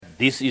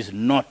This is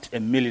not a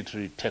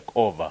military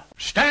takeover.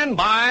 Stand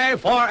by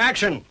for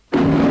action.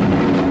 Greenville,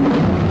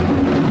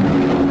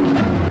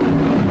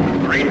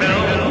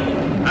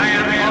 I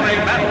am on a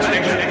battle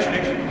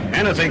station.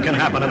 Anything can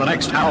happen in the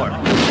next hour.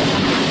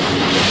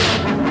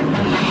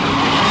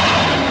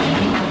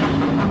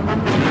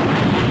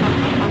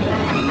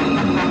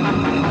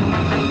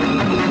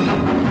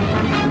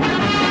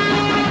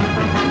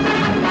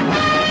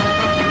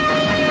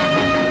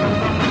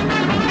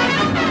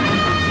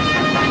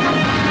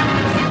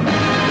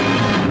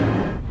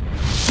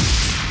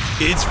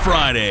 It's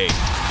Friday,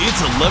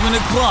 it's 11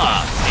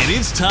 o'clock, and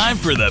it's time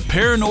for the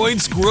Paranoid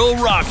Squirrel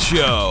Rock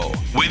Show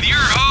with your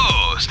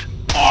host,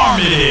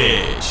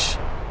 Armitage.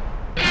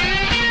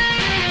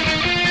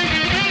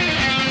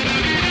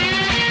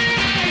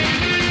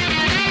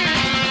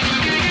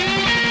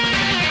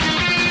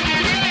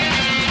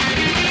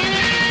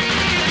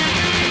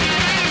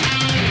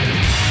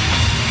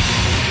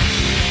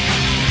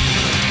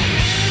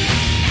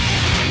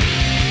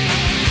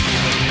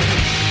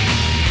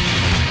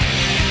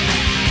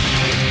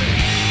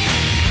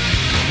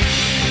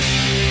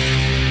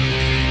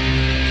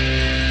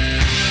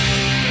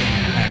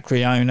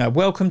 Creona.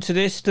 Welcome to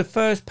this, the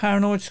first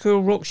Paranoid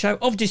Squirrel Rock Show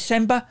of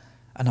December,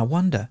 and I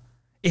wonder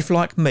if,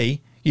 like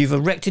me, you've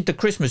erected the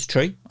Christmas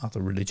tree, other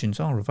religions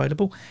are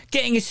available,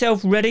 getting yourself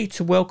ready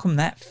to welcome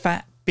that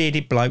fat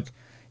bearded bloke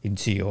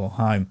into your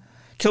home.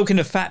 Talking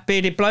of fat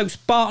bearded blokes,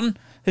 Barton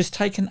has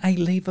taken a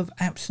leave of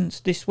absence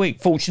this week.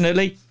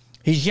 Fortunately,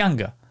 his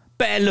younger,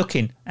 better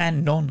looking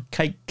and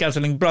non-cake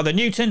guzzling brother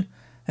Newton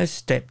has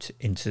stepped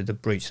into the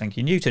breach. Thank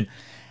you, Newton.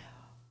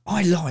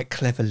 I like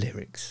clever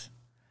lyrics.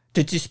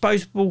 The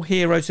disposable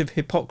heroes of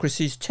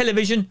hypocrisy's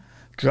television,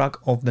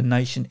 Drug of the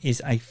Nation, is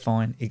a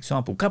fine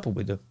example, coupled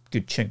with a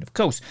good tune, of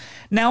course.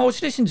 Now, I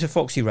was listening to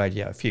Foxy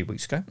Radio a few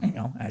weeks ago,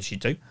 as you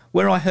do,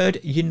 where I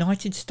heard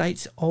United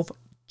States of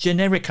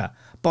Generica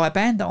by a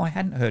band that I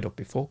hadn't heard of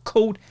before,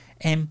 called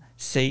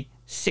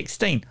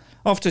MC16.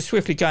 After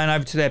swiftly going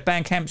over to their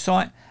Bandcamp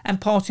site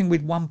and parting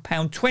with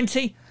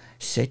 £1.20,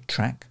 said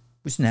track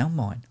was now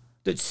mine,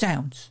 that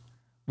sounds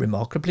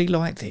remarkably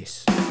like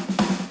this.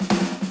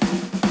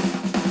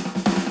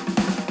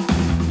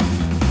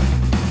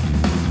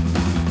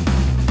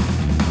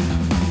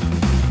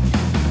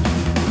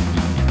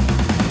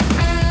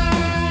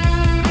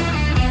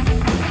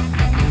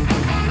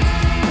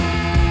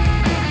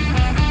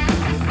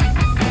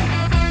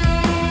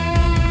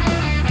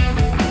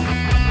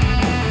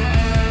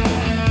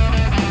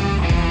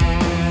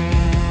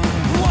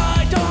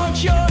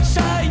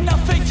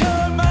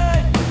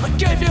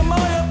 Give you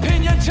my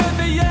opinion to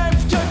the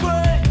nth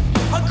degree.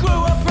 I grew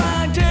up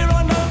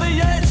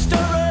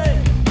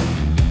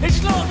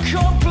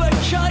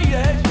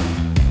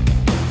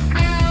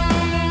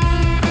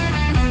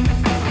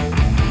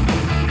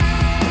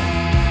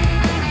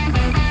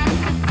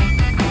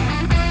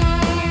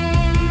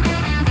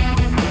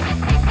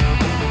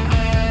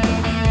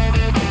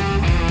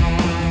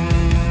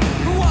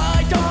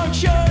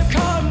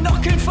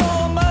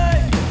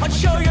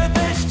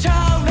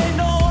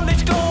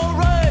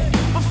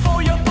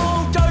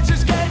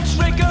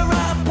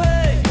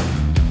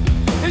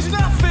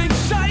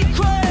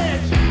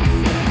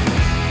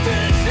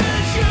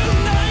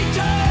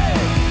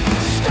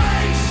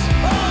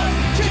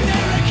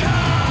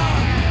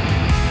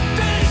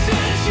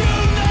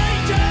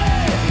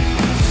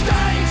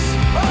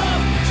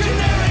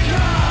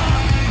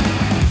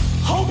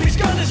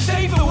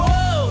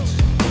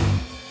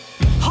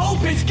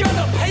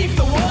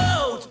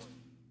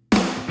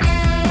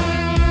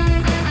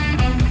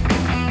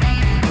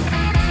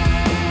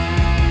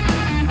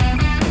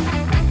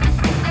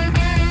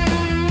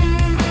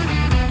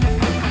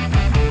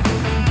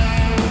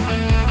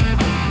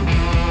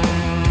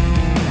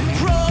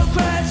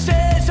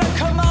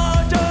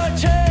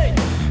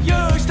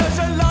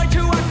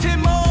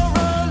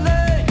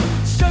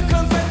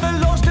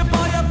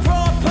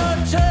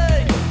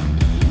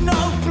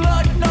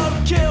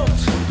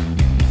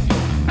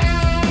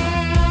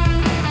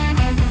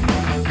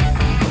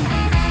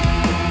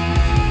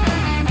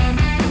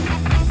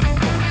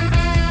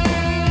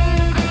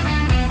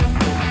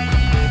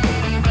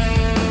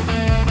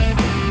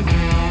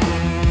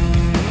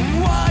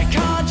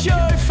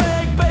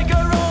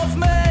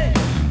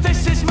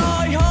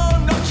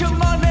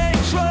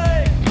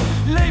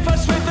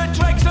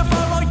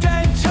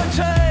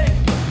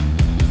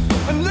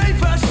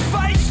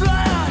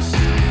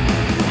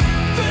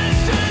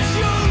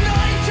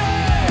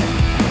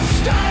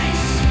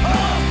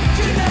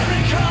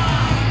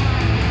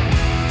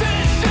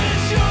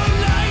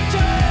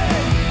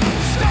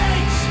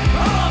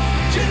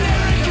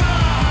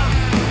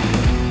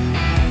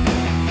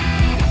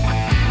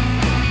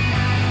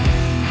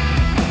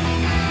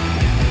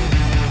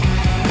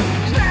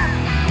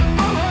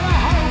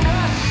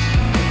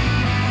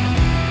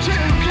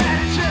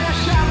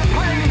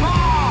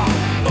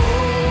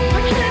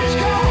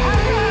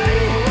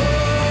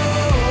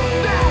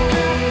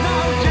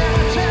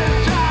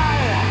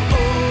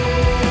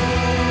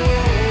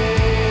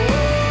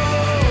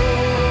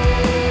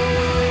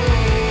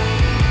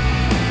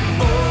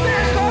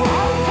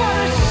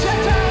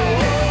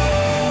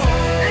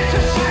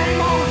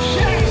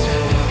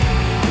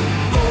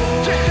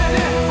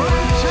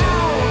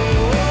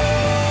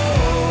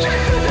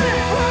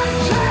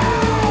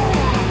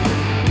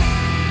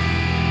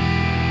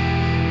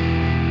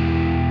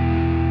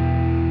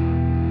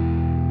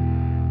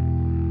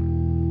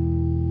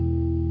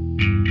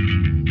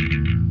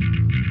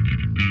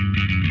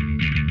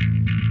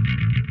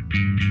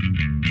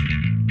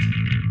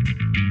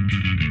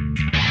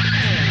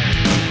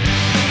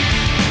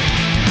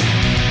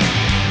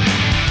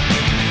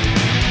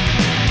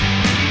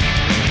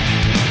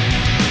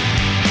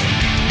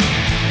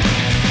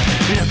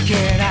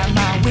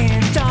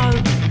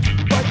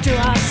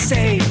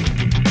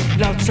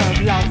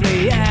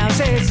lovely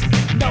houses,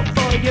 not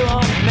for you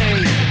or me.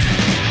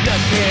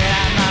 Looking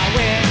out my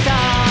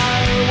window,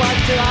 what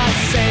do I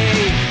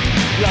see?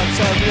 Lots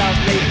of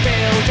lovely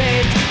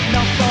buildings,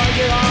 not for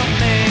you or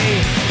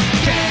me.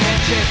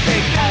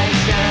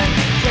 Gentrification,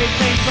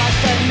 sweeping across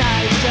the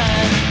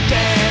nation.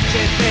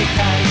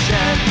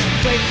 Gentrification,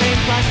 sweeping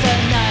across the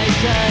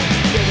nation.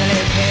 You can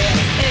live here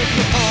if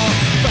you're poor,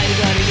 but you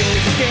gotta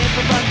use a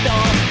different front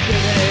door. You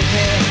can live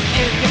here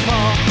if you're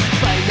poor,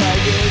 but you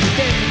gotta use a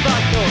different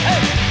front door.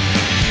 Hey!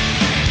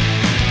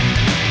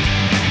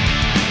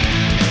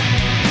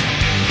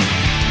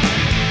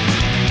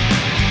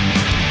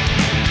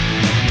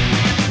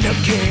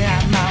 Looking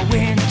out my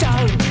window,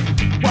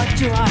 what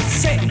do I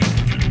see?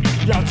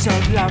 Lots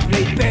of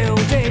lovely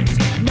buildings,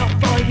 not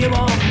for you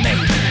or me.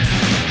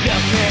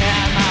 Looking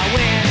out my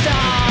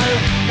window,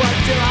 what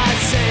do I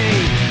see?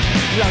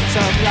 Lots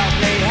of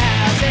lovely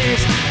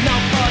houses,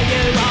 not for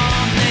you or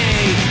me.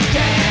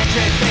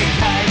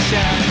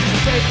 Gentrification,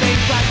 sweeping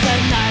across the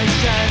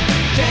nation.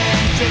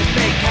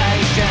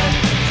 Gentrification,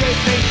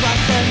 sweeping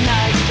across the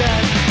nation.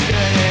 You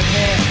can live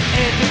here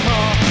if you're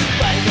poor,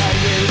 but you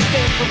gotta use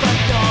different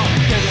front door.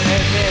 You can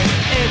live here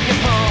if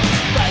you're poor,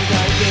 but you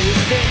gotta use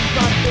different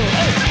front door.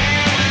 Hey!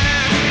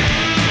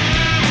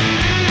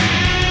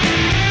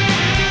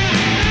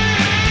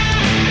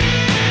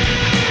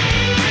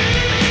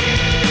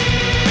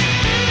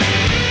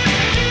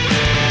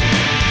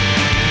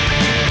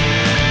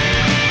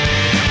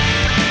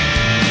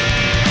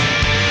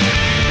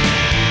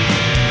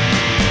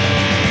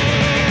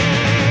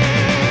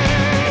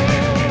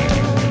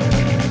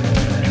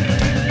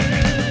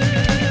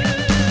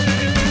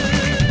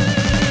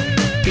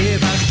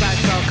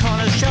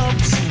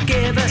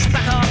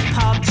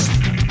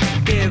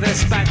 Give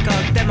us back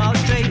our demo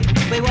street,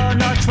 we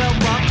want our 12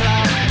 rock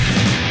club.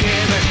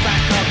 Give us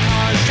back our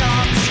corner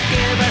shops,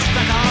 give us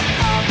back our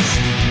pubs.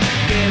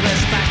 Give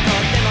us back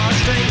our demo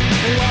street,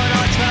 we want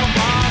our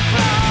 12 rock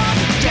club.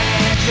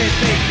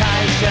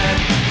 Gentrification,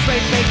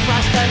 sweeping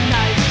across the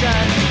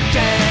nation.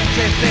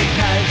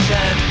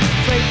 Gentrification,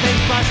 sweeping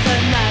across the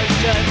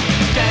nation.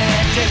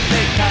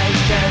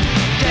 Gentrification,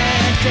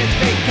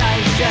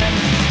 gentrification,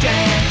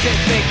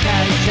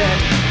 gentrification,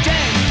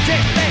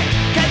 gentrification.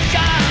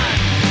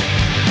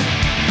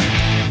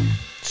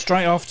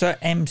 Straight after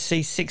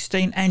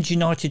MC16 and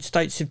United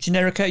States of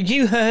Generica,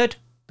 you heard,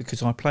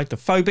 because I played the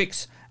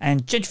Phobics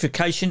and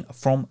Gentrification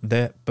from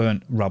their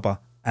Burnt Rubber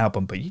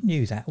album, but you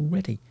knew that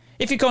already.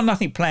 If you've got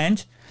nothing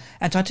planned,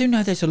 and I do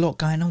know there's a lot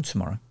going on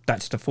tomorrow,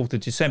 that's the 4th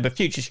of December,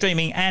 future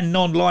streaming and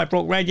non-live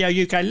rock radio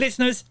UK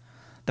listeners,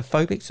 the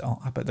Phobics are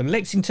up at the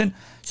Lexington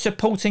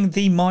supporting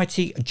the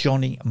mighty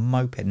Johnny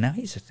Moped. Now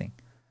here's the thing,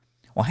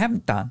 I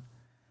haven't done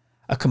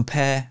a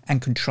compare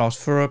and contrast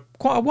for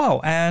quite a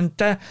while, and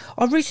I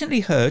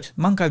recently heard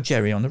Mungo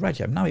Jerry on the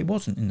radio. No, it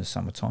wasn't in the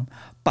summertime,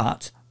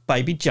 but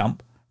Baby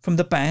Jump from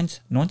the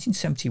band's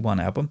 1971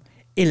 album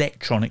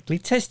Electronically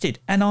Tested,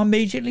 and I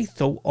immediately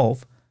thought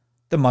of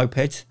the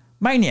Moped's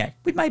Maniac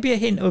with maybe a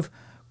hint of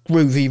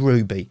Groovy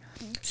Ruby.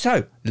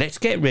 So let's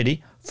get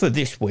ready for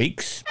this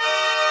week's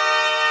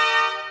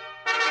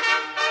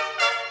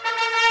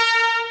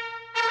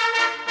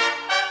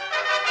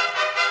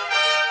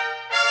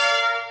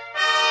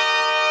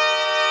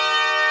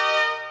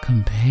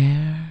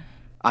Compare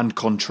and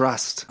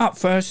Contrast. Up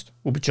first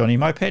will be Johnny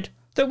Moped,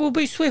 that will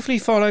be swiftly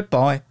followed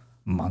by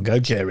Mungo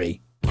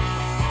Jerry.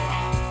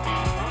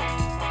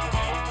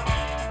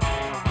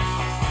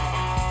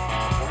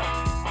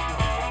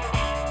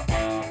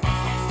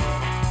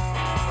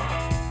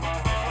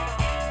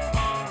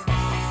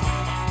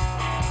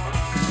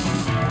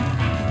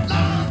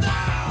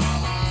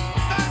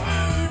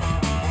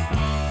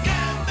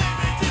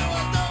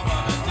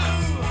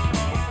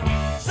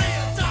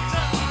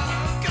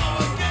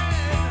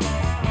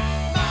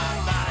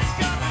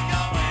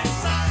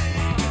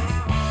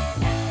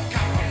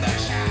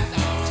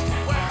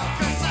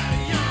 Well,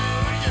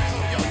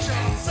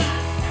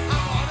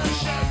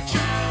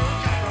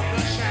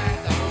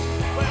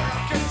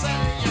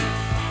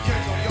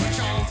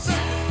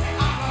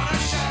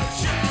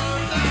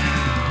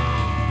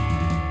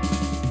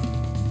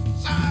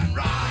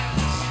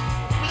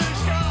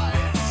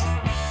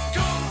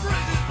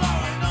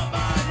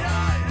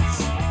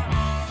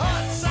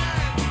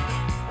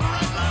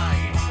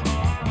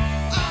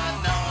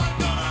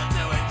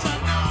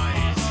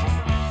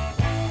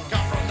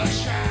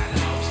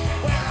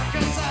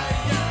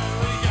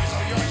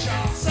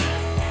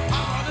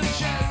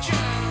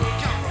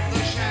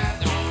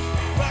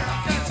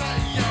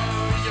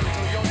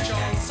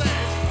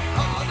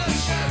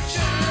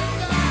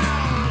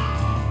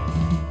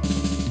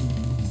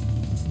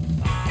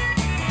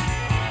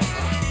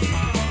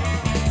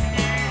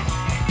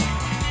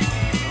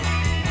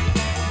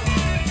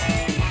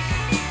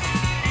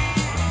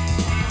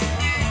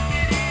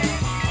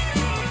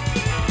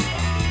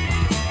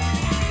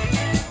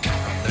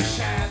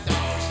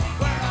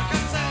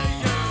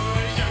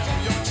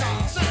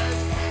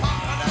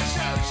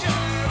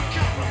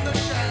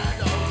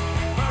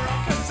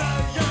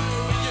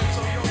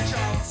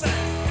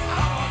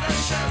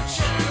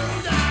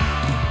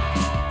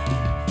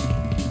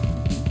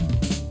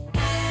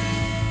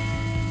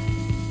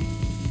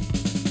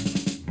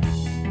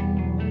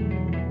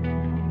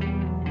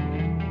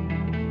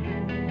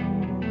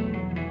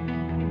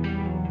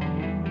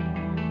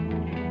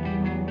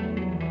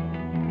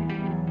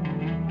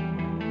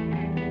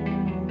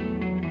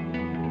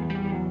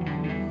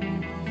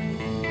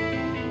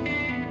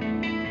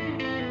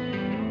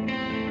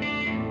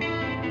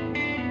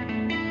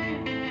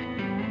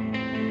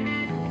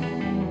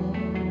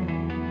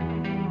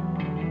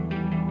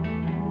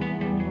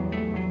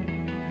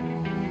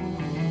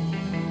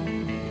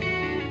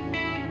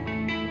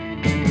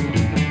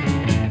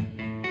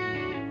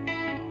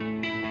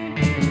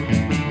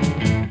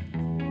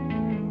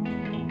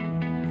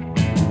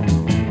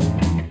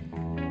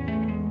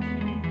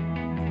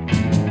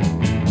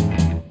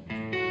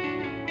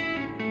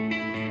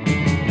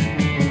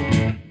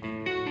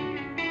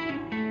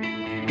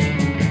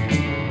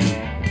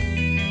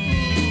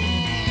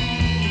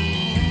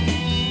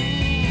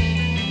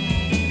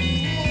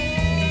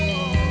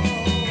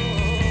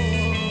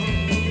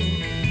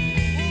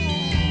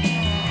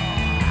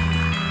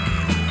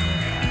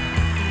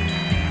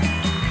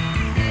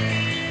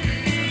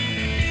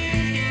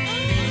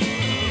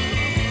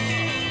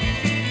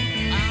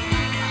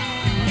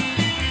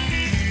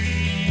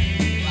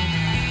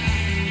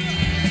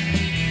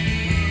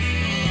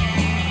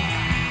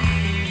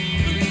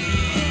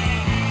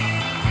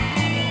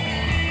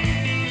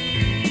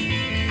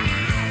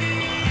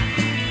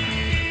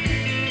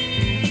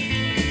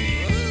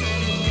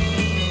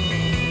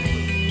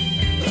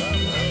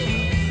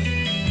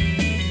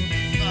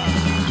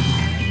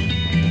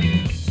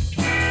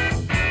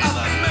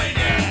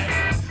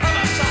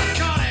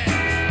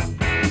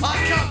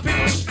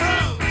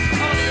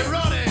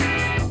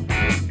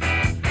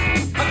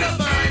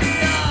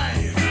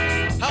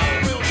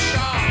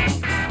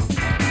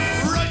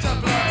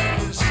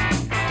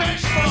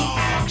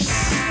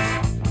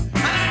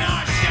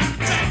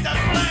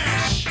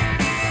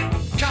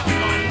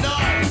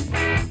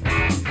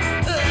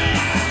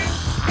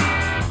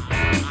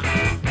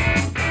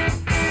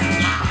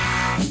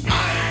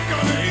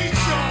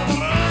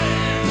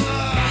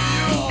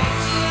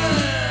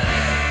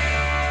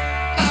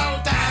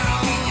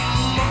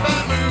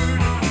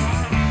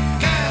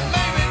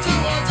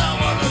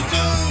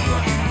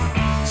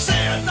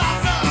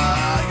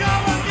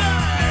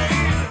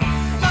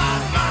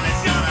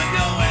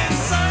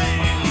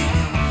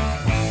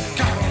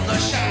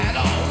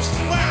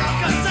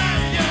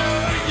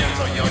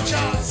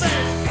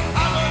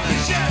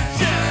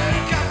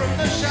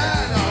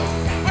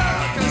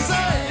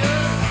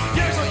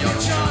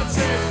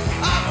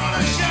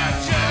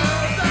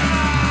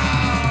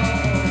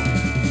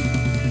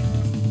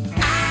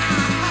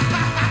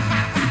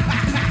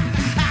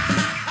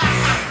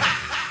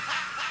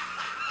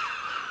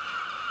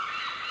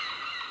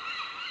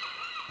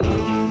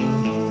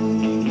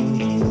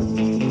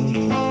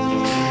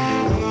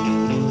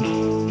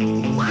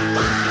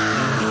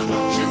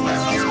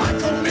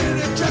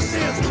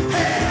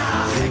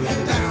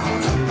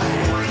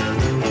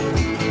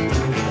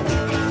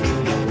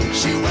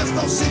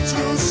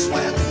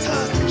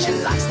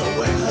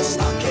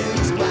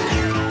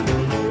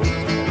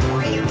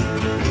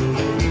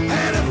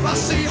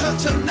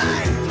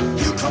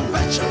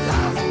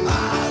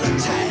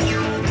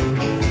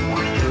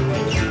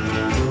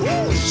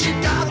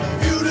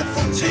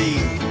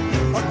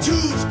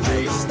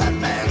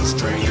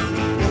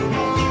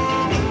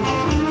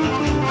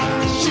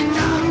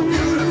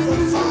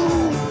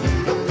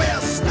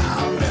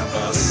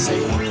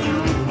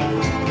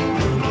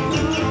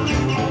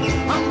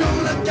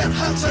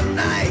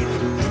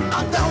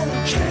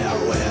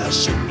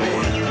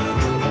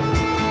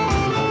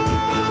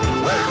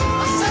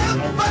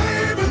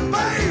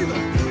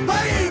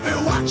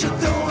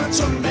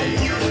 doing to me?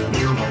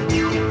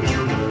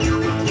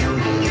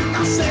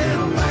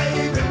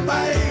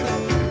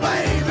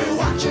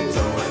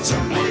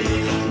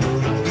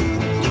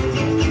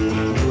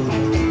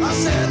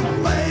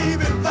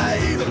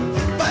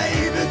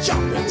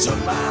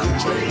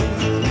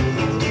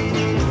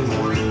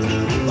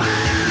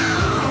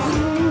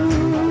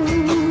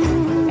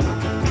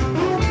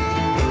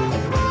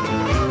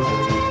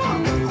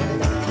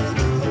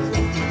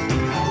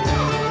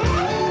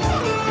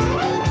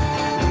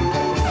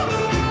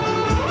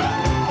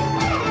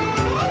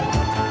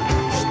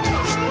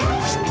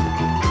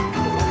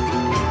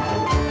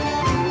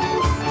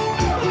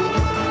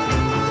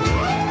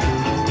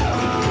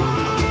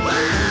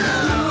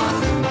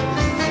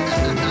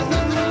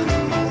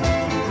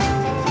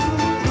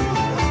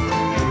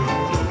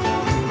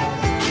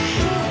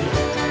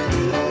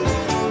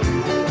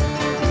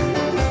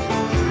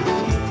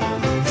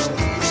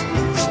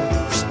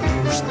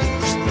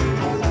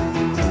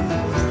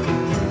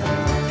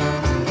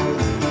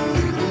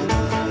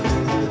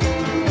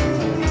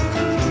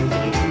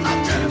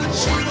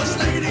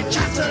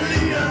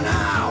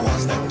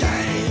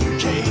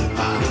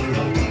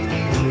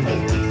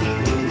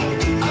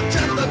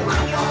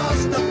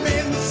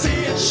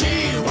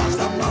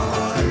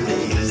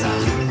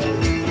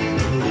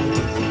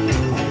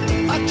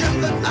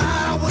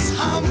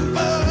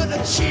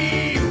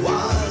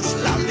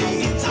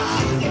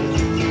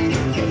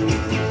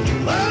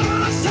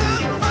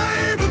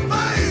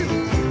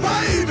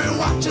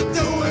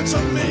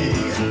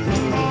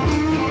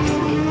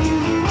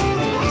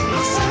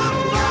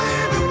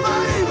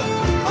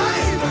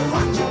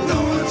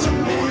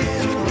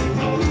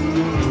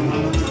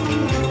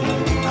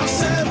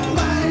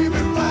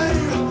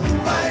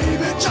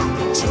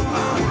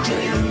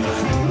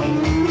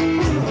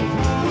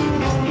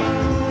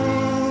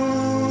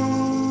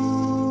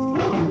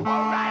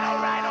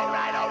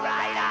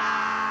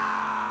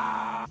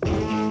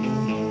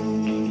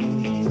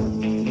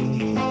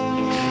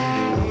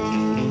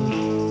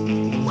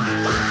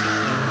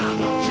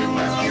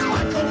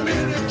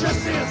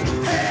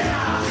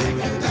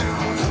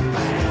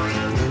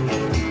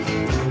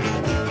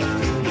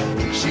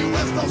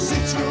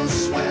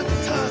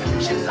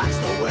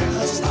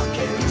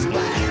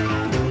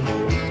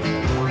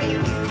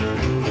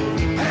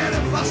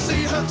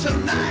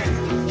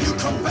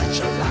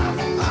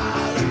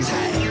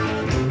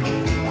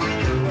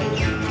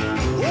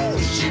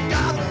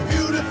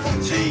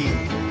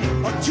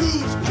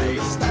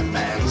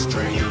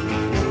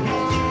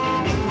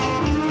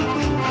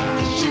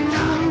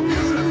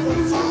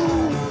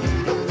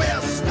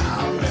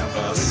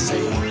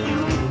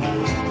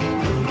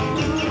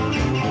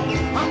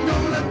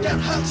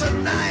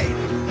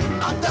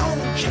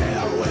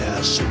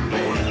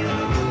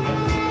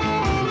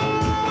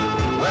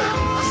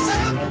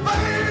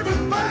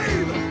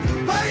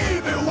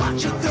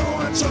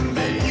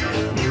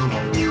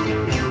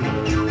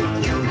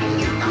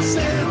 I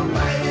said,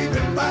 baby,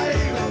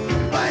 baby,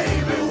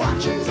 baby, what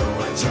you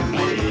doing to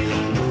me?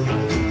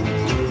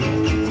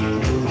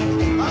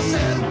 I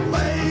said,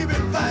 baby,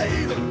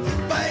 baby,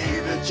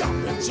 baby,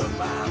 jump into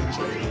my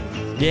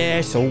dream.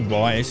 Yes, all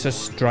right, it's a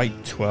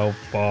straight 12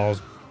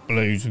 bars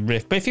blues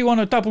riff. But if you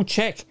want to double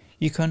check,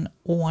 you can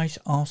always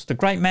ask the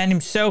great man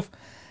himself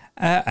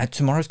at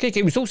tomorrow's gig.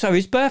 It was also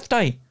his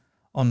birthday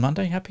on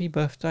Monday. Happy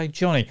birthday,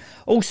 Johnny.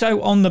 Also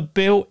on the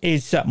bill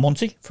is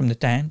Monty from the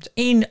Damned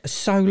in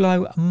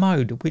solo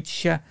mode,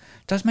 which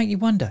does make you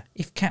wonder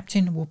if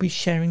Captain will be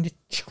sharing the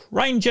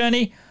train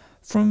journey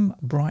from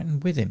Brighton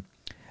with him.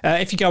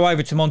 If you go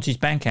over to Monty's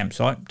Bandcamp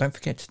site, don't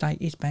forget today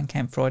is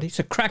Bandcamp Friday,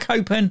 so crack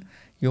open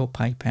your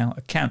PayPal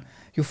account.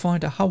 You'll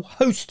find a whole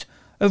host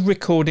of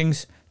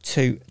recordings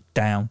to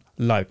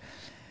download.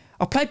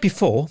 I played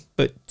before,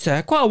 but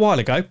quite a while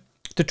ago,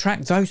 the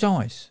track Those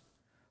Eyes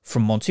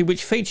from Monty,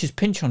 which features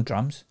Pinch on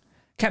drums,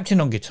 Captain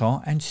on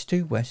guitar and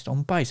Stu West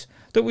on bass,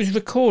 that was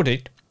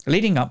recorded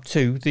leading up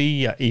to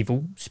the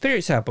Evil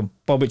Spirits album,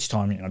 by which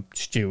time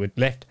Stu had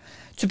left,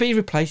 to be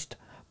replaced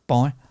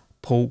by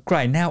Paul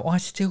Gray. Now, I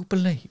still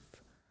believe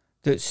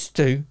that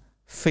Stu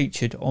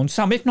featured on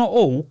some, if not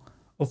all,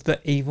 of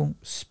the Evil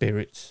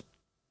Spirits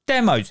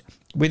demos,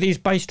 with his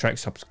bass track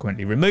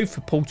subsequently removed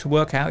for Paul to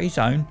work out his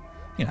own,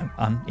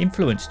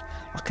 uninfluenced.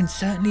 I can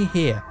certainly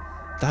hear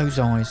Those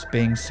Eyes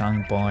being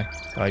sung by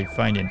Dave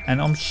Vanian,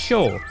 and I'm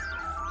sure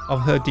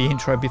I've heard the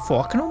intro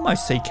before. I can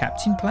almost see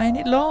Captain playing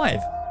it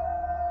live.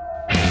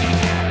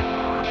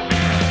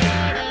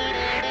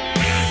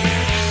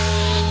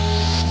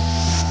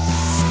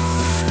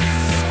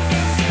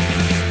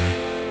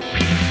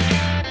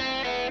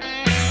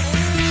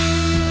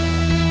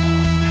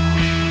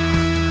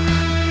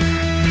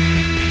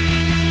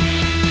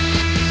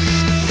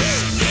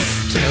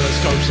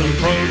 And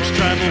probes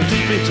travel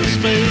deep into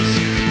space,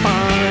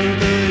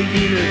 find the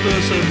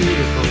universe a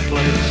beautiful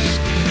place.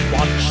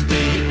 Watch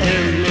the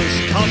endless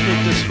cosmic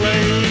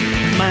display,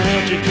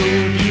 magical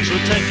views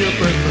will take your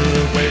breath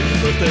away.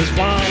 But there's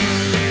one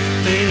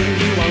thing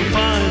you won't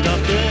find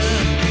up there,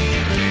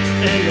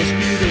 endless,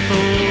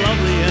 beautiful,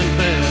 lovely and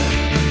fair,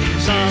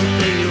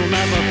 something you'll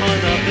never find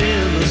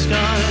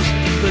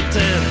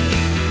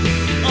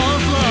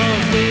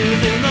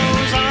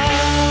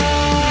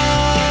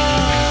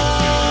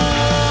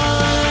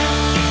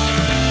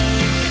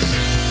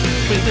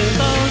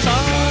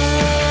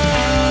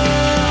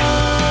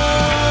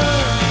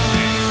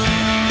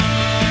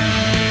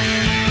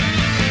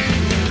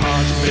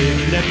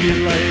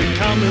manipulate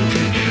coming to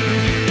view.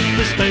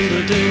 The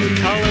splendid in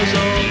colours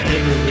of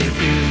every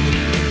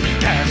hue.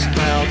 Gas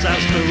clouds,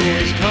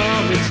 asteroids,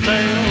 comets,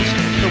 tails.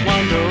 The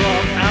wonder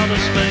of outer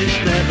space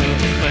never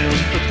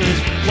fails. But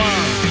there's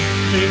one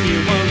thing you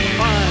won't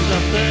find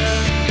up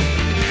there.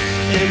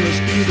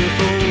 Endless,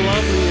 beautiful,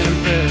 lovely and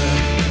fair.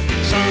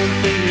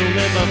 Something you'll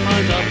never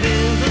find up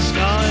in the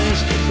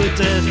skies. The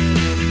depth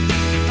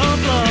of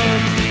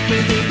love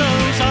within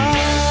those eyes.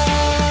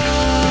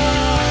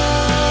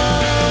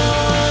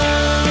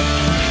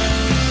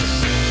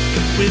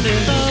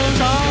 Within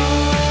those eyes.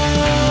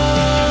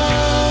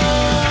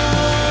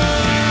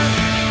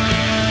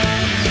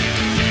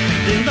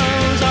 In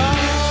those eyes,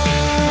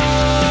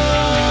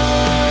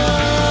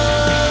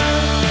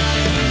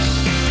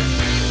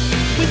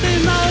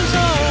 within those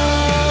eyes.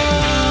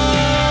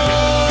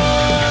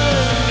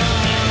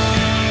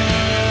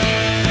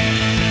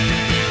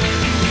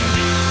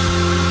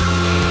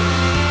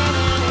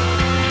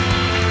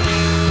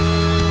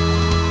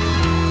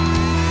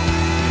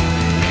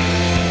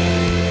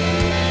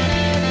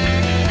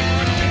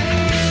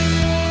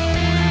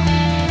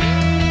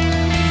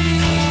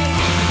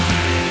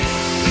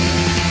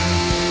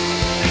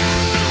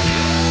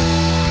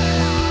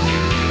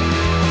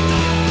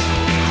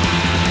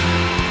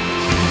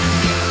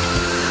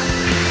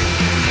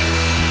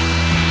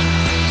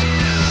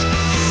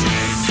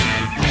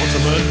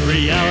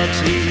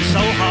 Reality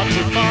so hard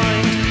to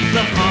find,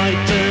 the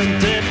height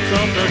and depth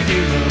of the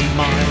human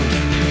mind.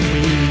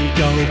 We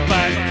go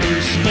back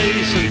through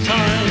space and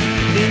time,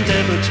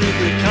 endeavour to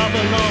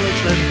recover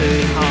knowledge left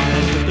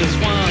behind. But there's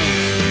one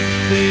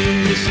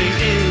thing missing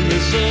in the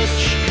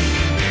search,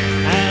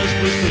 as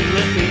wisdom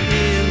left me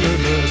in the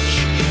lurch.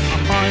 I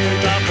find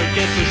I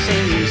forget the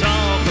sayings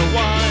of the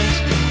wise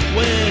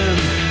when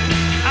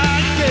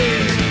I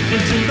gaze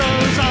into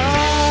those eyes.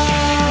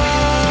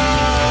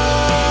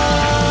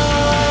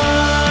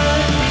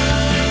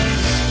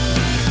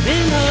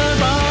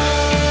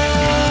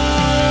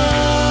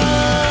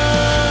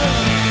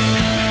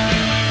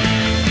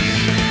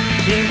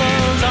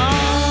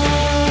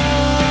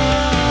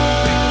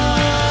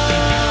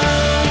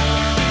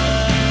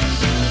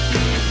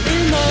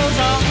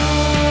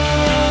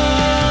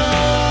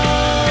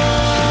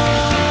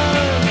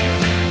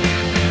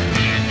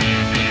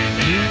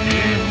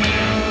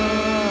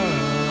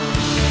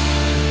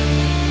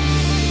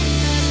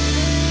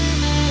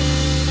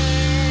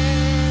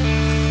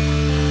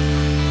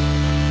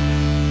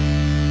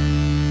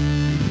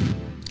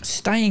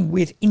 Staying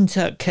with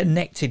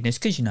interconnectedness,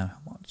 because you know how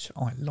much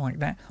I like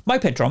that.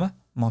 Moped drummer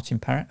Martin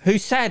Parrott, who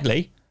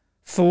sadly,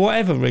 for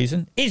whatever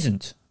reason,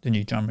 isn't the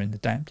new drummer in The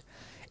Damned,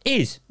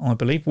 is, I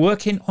believe,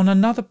 working on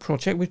another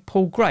project with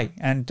Paul Gray.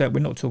 And we're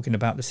not talking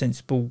about the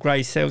sensible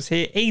grey cells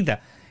here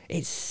either.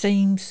 It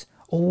seems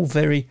all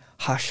very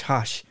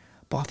hush-hush,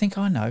 but I think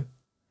I know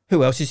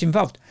who else is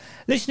involved.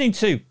 Listening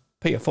to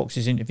Peter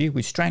Fox's interview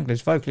with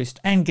Stranglers vocalist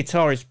and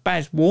guitarist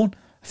Baz Warne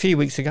a few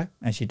weeks ago,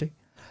 as you do,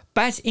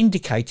 Baz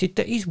indicated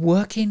that he's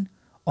working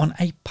on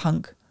a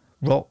punk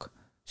rock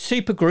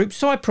supergroup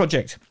side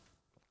project.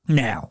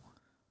 Now,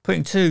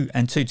 putting 2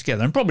 and 2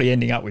 together and probably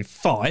ending up with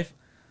 5,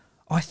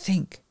 I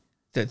think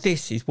that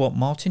this is what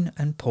Martin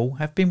and Paul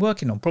have been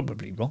working on.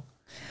 Probably wrong.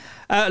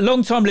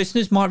 Long-time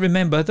listeners might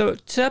remember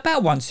that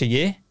about once a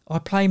year I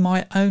play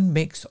my own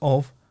mix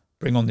of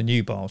Bring On The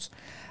Nubiles.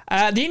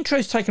 The intro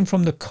is taken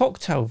from the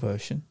Cocktail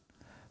version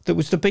that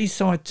was the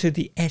B-side to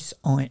the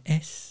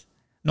SIS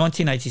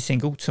 1980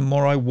 single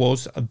Tomorrow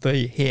Was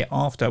the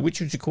Hereafter, which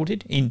was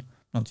recorded in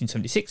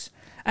 1976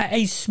 at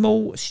a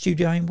small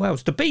studio in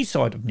Wales. The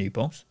B-side of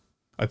Nubiles,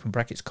 open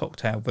brackets,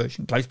 Cocktail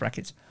version, close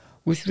brackets,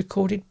 was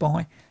recorded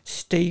by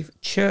Steve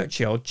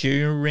Churchyard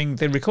during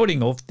the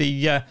recording of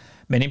the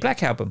Men in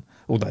Black album,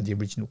 although the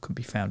original can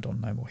be found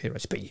on No More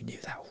Heroes, but you knew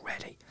that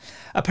already.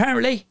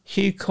 Apparently,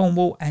 Hugh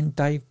Cornwall and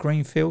Dave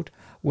Greenfield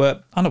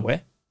were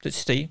unaware that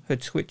Steve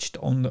had switched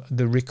on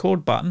the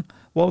record button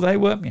while they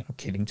were,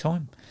 killing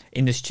time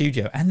in the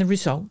studio, and the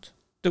result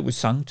that was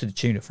sung to the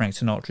tune of Frank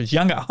Sinatra's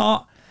Young at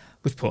Heart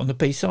was put on the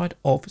B-side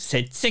of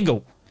said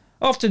single.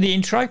 After the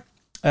intro,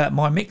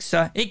 my mix,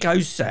 it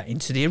goes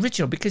into the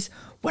original, because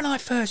when I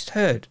first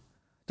heard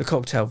the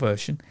Cocktail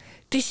version,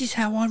 this is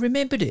how I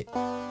remembered it.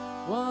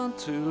 Want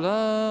to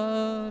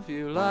love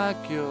you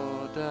like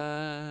your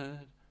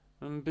dad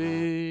and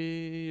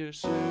be your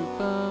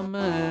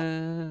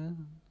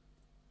Superman.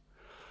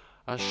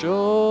 I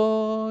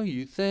show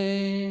you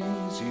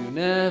things you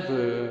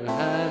never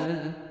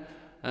had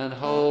and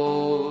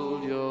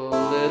hold your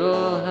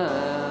little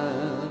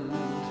hand.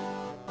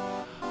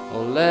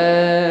 Oh,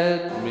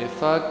 let me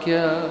fuck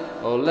ya,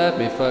 oh, let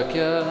me fuck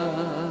ya.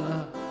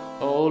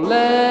 Oh,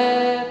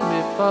 let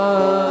me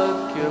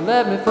fuck ya,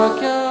 let me fuck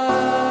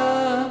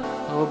ya.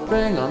 Oh,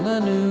 bring on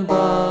the new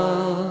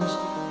buzz,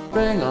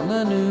 bring on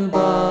the new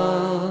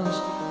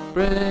buzz.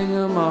 Bring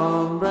 'em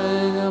on,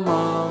 bring 'em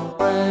on,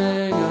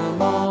 bring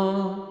 'em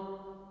on.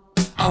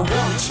 I want to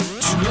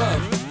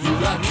love you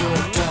like your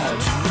dad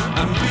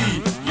and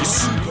be your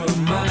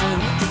Superman.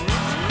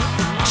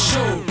 I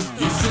show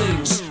you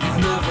things you've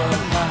never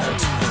had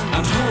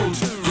and hold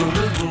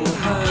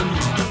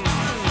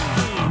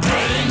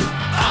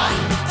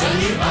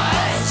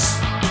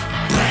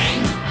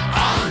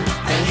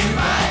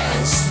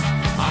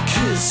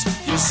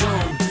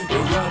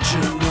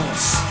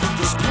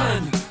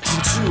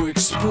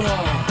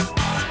crawl.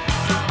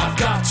 I've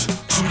got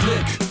to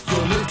lick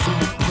your little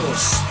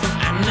puss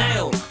and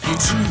nail you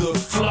to the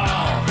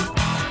floor.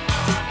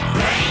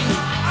 Bring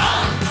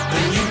on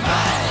the new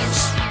balls.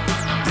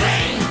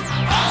 Bring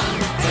on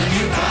the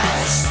new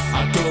balls.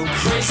 I go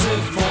crazy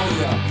for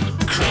ya,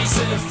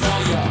 crazy for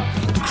ya,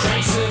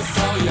 crazy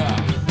for ya,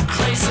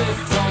 crazy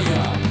for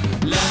ya.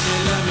 Let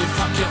me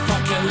fuck you,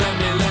 let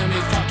me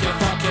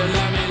fuck you,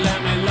 let me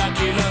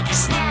lucky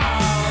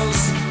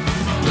smiles.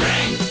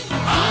 Bring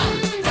on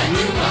the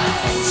new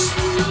balls.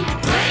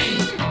 Bring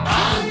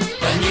on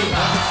the new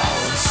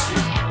balls.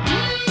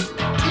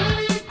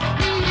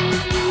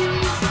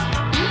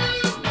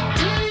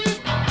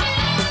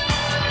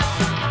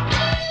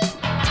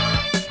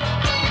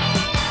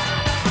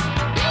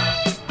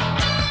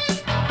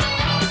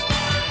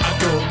 I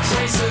go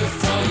crazy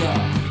for ya,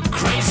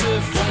 crazy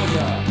for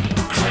ya,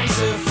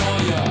 crazy for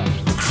ya,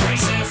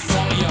 crazy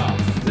for ya.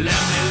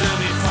 Let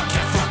me fuck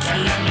ya,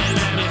 let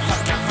me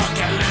fuck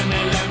ya, let me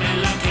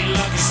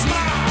lucky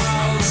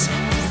smiles.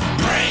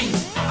 Bring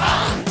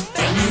on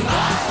the new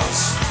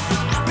balls.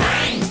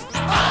 Bring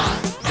on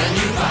the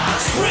new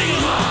balls. Bring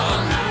 'em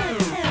on.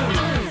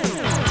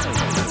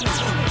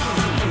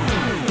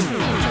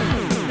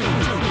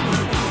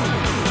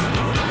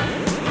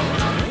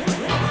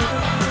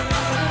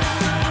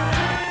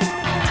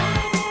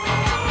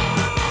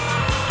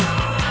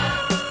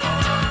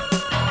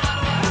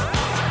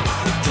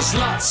 There's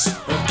lots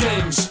of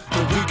games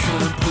that we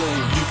can play.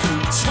 You can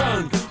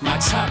turn my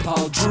tap,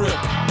 I'll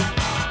drip.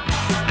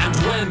 And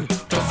when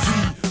the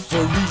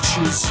fever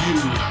reaches you,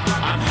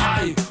 I'm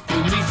high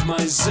beneath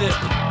my zip.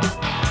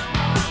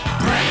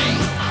 Bring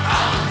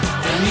on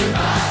the new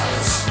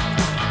balls.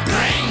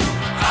 Bring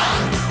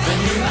on the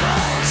new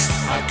balls.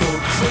 I go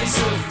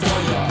crazy for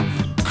ya,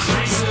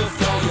 crazy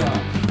for ya,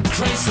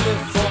 crazy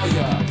for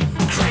ya,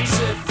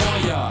 crazy for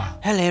ya.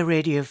 Hello,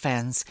 radio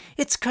fans.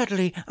 It's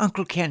cuddly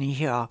Uncle Kenny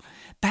here,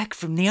 back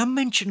from the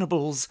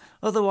Unmentionables,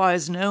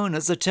 otherwise known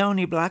as the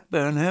Tony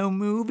Blackburn home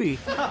movie.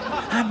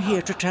 I'm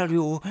here to tell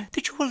you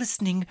that you're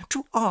listening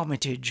to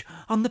Armitage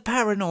on the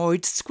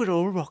Paranoid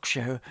Squirrel Rock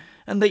Show,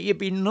 and that you'd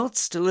be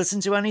nuts to listen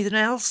to anything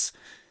else.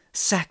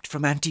 Sacked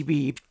from Auntie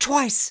Beeb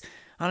twice,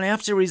 and I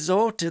have to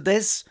resort to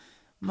this.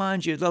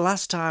 Mind you, the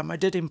last time I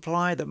did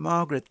imply that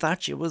Margaret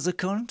Thatcher was a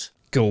cunt.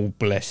 God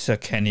bless Sir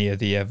Kenny of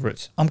the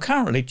Everetts. I'm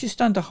currently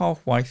just under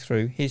halfway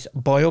through his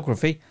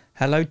biography,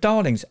 Hello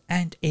Darlings,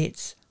 and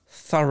it's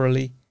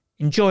thoroughly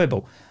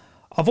enjoyable.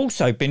 I've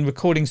also been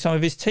recording some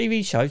of his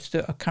TV shows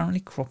that are currently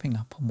cropping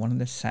up on one of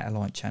the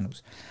satellite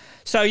channels.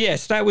 So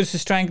yes, that was the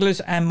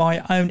Stranglers and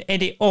my own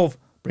edit of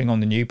Bring On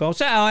The Nubiles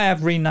that I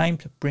have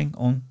renamed Bring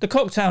On The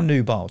Cocktail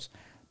Nubiles.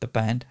 The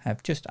band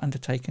have just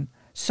undertaken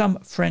some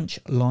French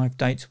live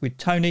dates with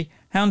Tony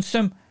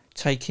Hounsome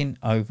taking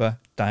over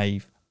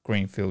Dave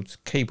Greenfield's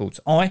keyboards.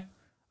 I,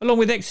 along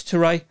with Exeter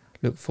Ray,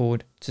 look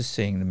forward to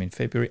seeing them in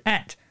February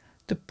at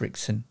the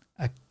Brixton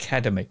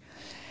Academy.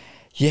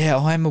 Yeah,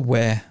 I'm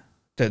aware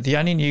that the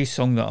only new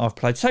song that I've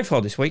played so far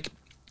this week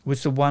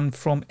was the one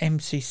from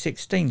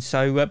MC16.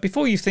 So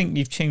before you think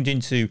you've tuned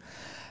into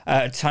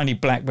Tony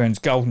Blackburn's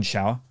Golden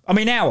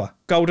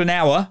Golden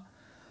Hour,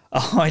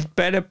 I'd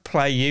better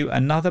play you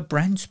another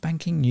brand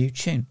spanking new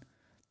tune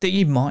that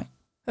you might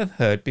have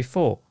heard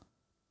before,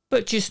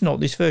 but just not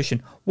this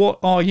version. What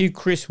are you,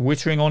 Chris,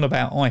 whittering on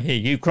about? I hear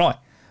you cry.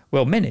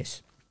 Well,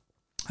 Menace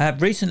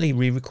have recently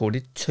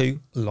re-recorded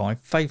two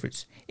live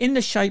favourites in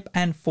the shape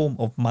and form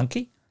of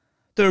Monkey,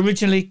 that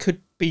originally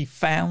could be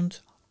found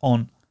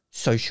on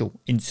Social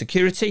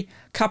Insecurity,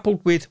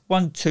 coupled with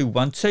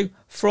 1212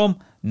 from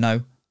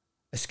No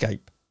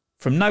Escape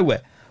From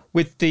Nowhere,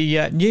 with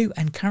the new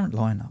and current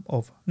lineup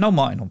of Noel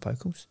Martin on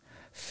vocals,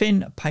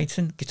 Finn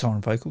Payton guitar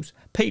and vocals,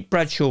 Pete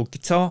Bradshaw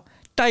guitar,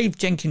 Dave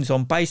Jenkins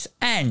on bass,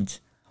 and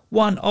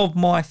one of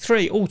my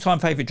three all-time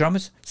favourite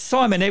drummers,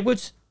 Simon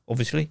Edwards,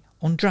 obviously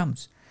on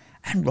drums.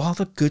 And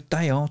rather good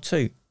they are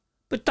too.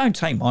 But don't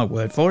take my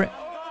word for it.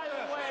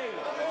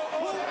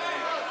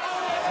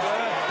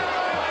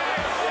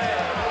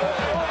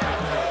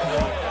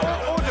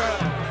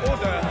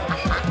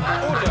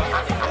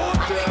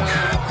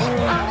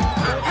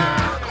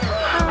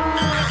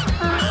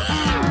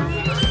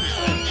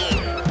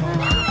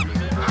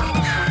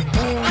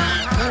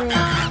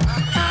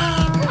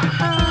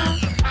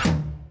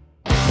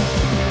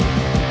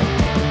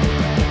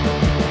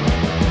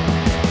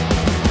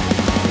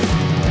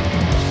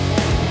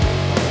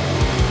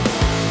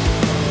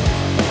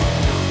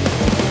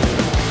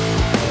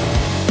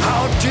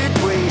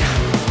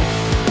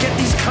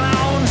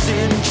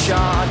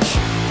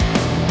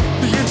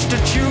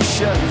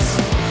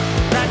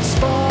 That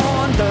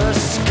spawn the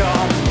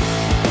scum.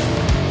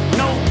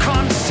 No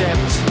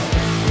concept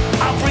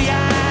of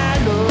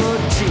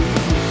reality.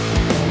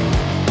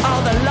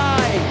 All the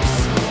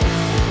lives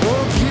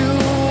of you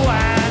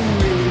and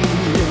me.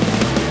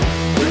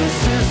 This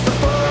is the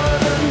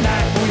burden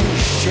that we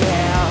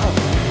share.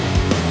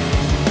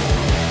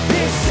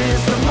 This is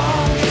the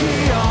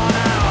monkey on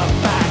our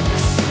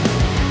backs.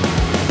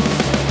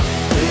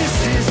 This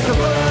is the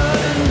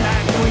burden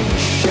that we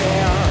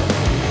share.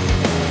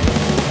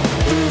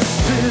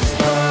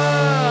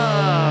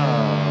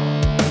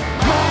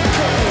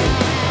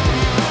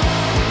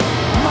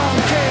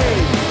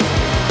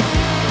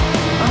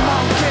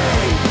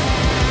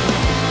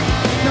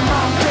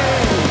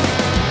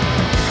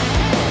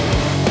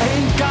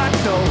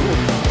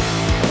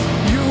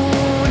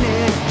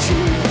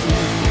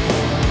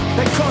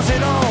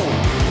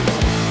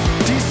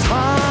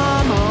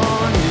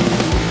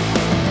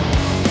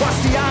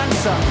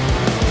 closer,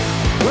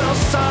 we'll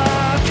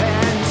suck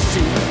and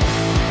see.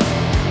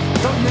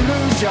 Don't you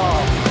lose your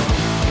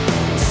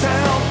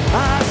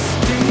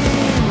self-esteem.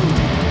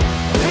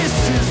 This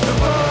is the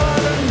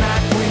burden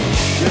that we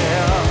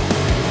share.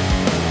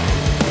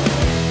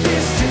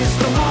 This is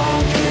the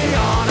monkey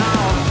on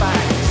our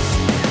backs.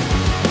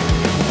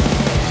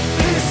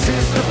 This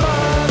is the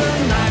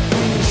burden that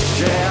we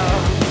share.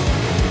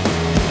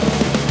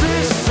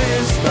 This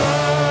is the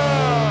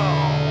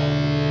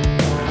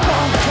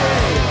monkey.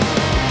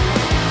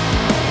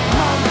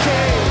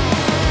 Monkey.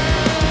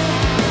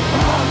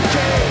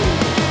 Monkey.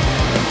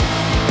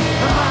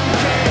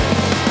 Monkey.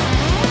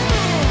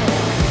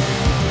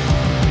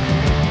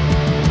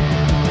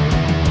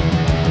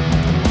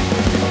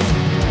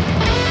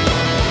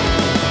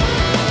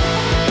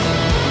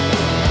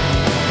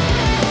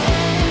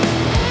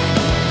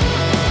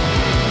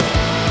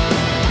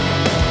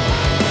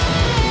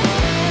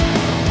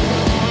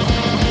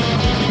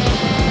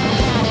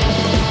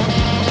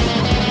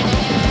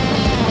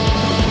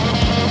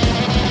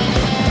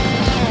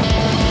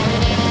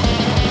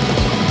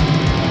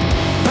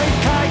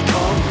 Fake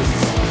icons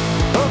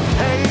of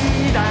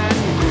hate and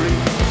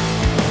grief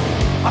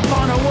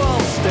upon a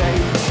world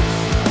stage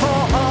for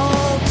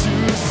all to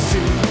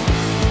see.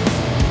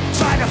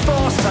 Try to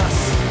force us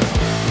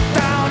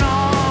down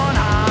on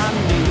our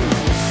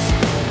knees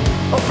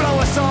or blow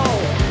us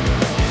all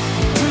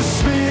to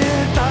smithereens.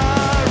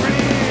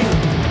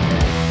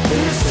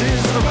 This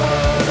is the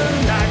burden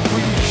that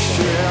we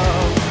share.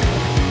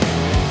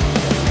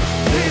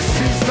 This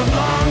is the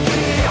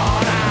monkey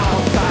on our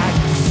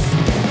backs.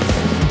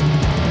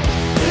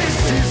 This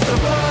is the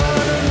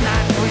burden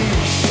that we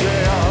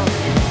share.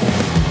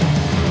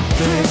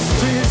 This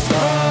is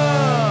the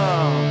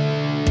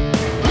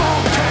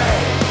monkey.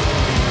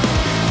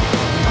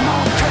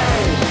 Monkey.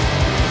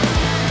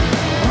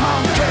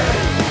 Monkey.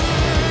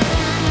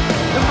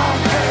 The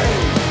monkey.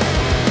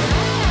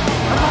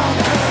 The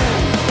monkey.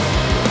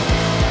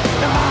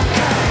 The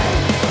monkey.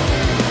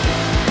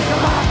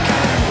 The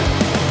monkey.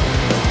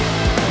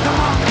 The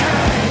monkey.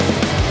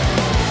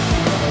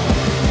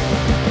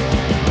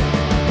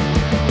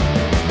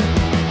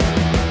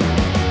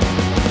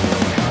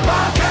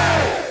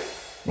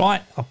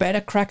 Right, I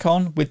better crack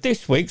on with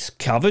this week's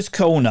Covers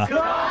Corner.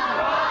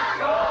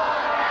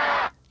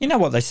 You know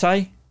what they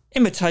say?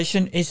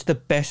 Imitation is the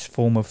best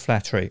form of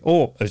flattery.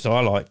 Or, as I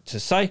like to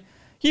say,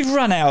 you've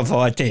run out of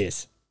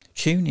ideas.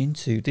 Tune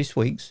into this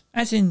week's,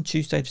 as in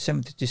Tuesday the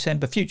 7th of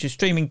December, future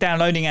streaming,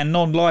 downloading and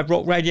non-live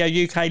Rock Radio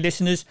UK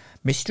listeners,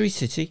 Mystery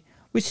City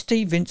with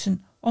Steve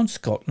Vincent on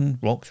Scotland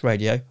Rocks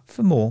Radio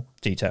for more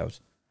details.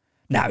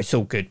 No, it's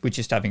all good. We're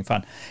just having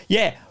fun.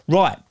 Yeah,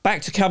 right,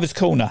 back to Covers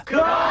Corner.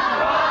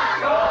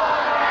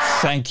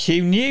 Thank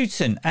you,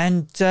 Newton.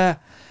 And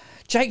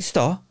Jake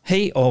Starr,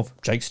 he of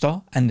Jake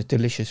Starr and the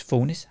Delicious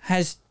Fullness,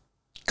 has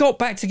got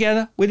back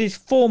together with his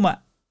former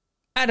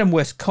Adam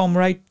West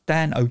comrade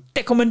Dan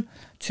O'Deckelman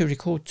to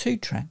record 2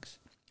 tracks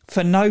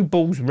for No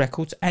Balls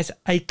Records as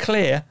a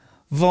clear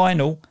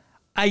vinyl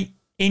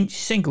 8-inch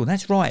single.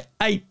 That's right,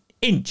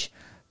 8-inch.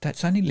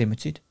 That's only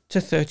limited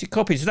to 30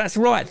 copies. That's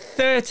right,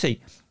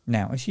 30.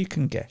 Now, as you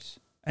can guess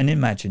and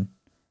imagine,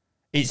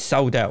 it's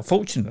sold out.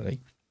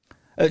 Fortunately,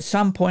 at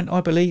some point, I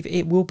believe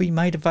it will be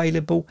made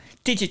available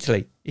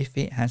digitally, if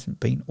it hasn't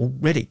been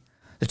already.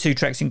 The 2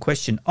 tracks in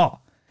question are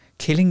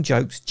Killing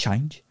Joke's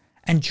Change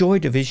and Joy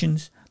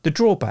Division's The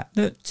Drawback,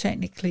 that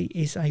technically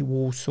is a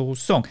Warsaw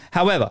song.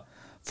 However,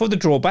 for The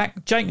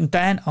Drawback, Jake and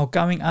Dan are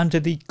going under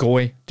the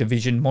Goy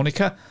Division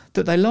moniker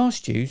that they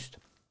last used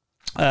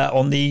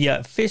on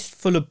the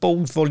Fistful of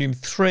Balls Volume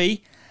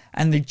 3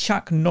 and the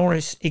Chuck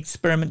Norris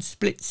Experiment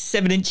split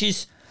 7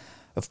 inches.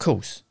 Of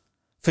course,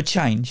 for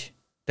change,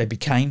 they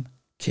became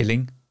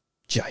Killing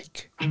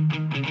Jake.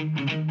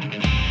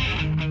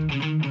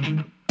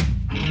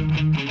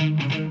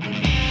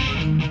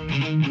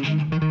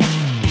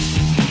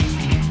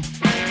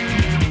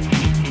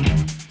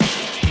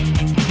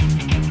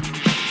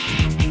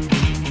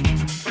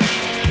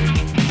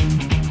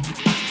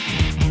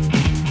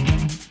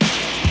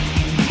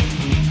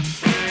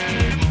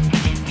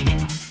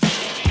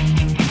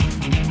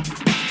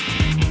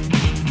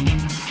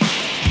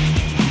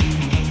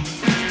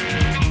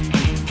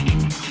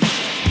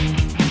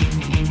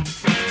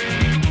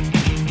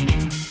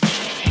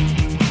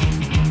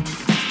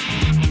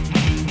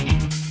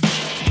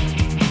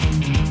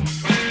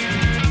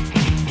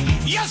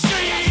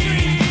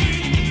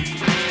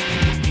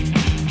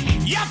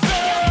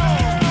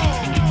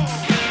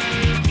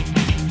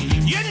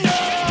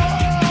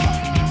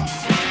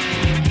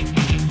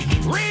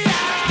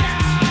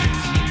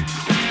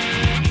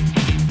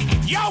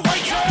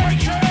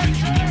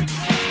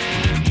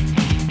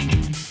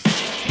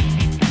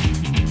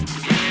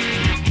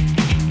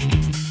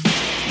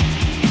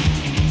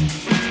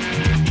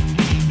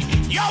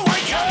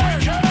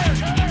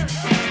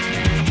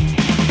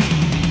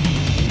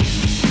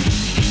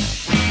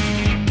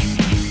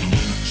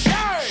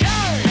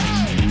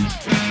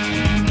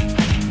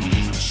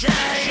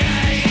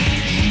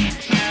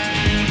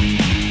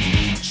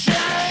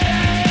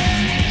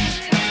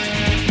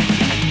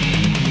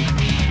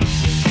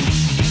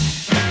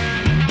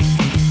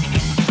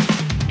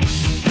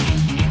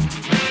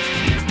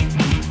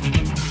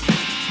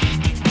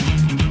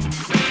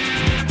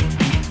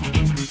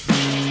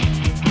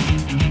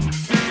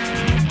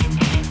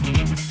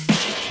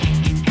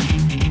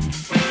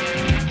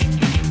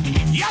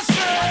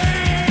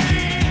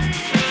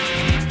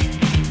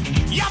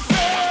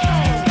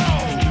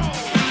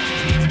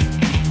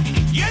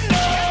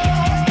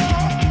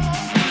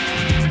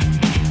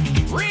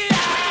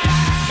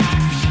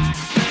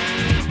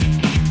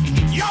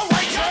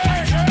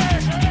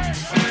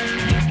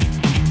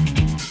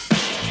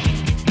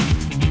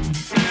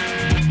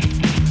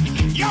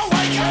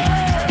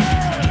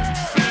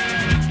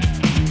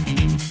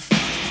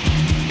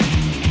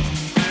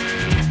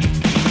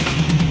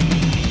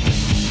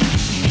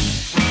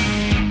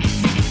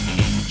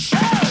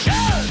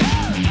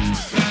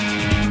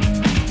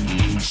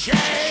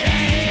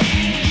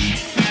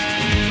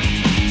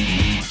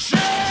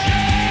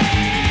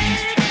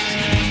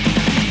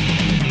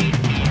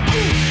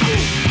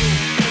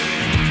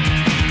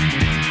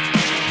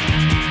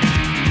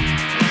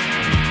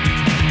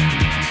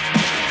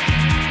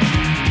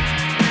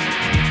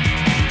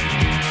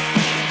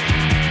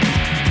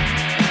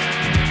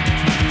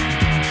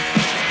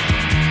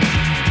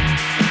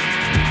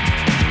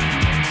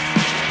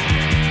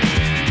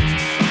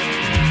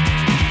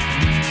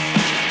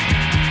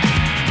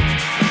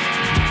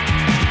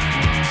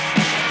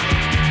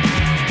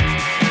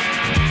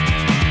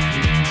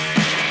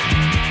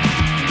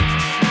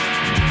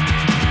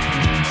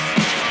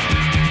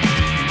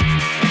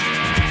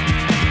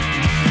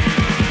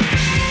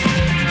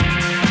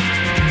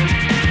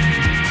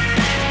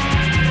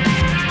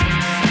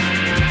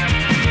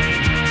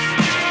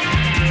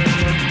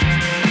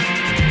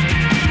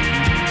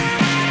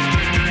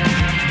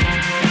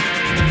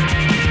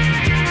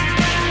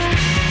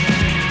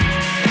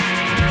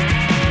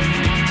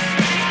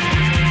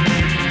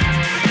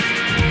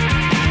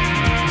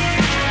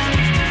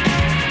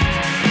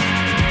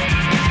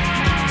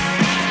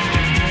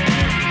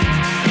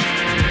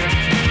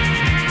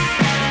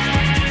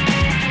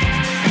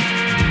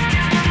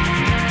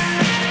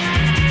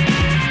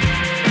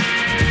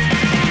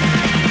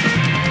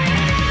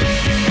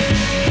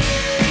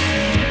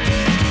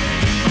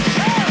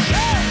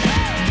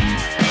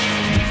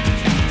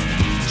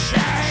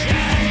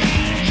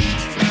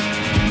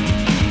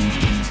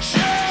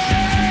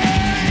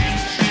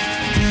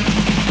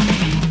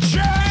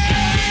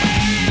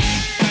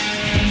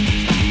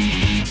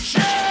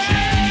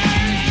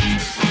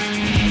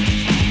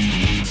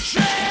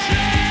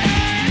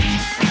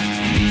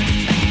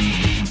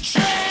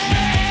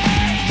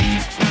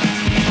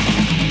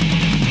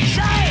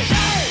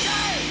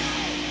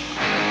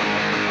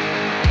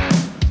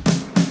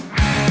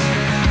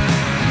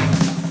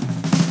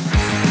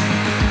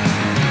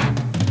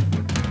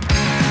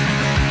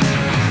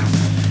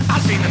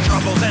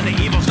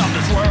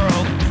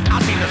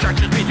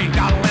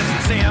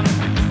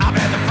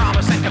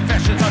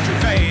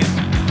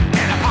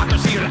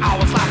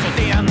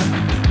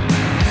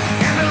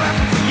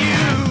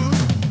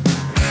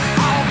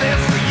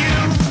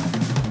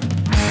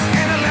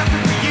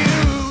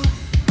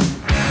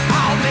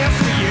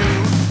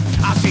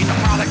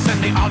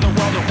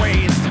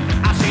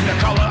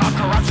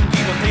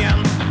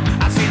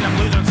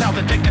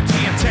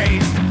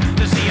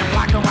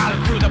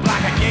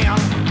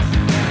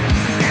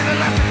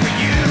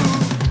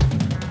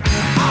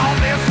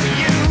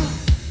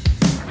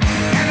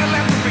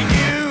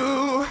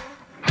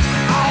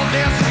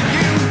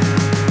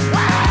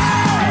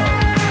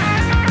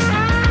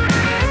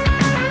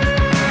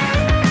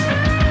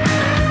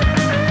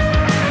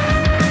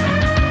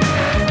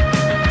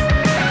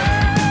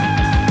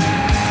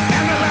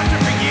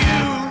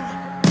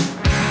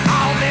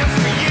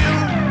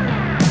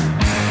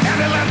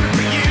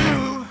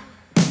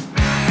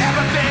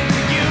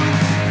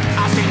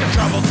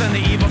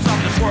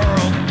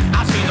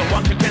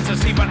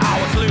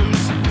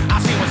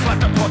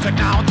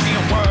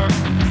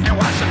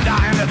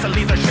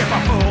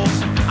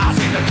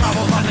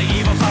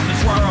 peoples of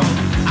this world.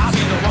 I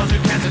see the ones who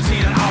can't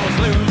succeed and always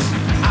lose.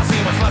 I see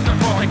what's left of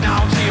for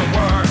acknowledging a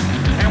word,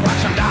 and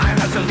watch them die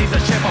as they leave the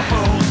ship of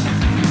fools.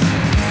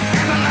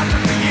 And the left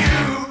for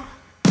you,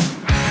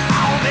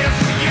 all this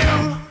for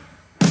you.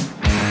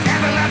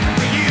 And the left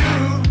for you,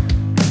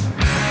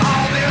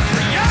 all this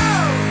for you.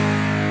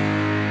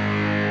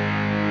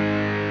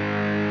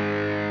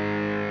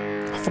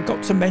 I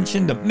forgot to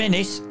mention that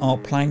Menace are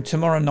playing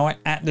tomorrow night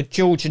at the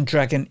George and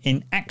Dragon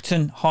in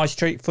Acton High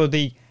Street for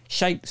the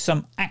Shape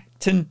Some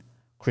Acton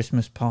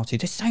Christmas party.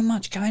 There's so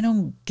much going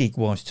on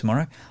gig-wise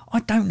tomorrow.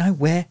 I don't know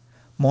where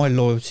my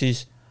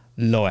loyalties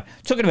lie.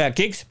 Talking about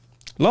gigs,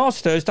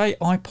 last Thursday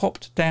I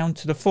popped down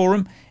to the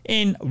Forum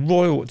in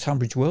Royal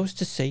Tunbridge Wells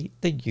to see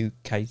the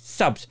UK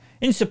Subs.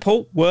 In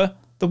support were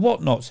the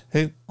Whatnots,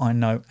 who I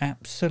know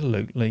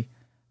absolutely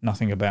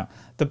nothing about.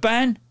 The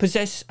band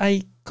possess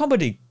a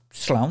comedy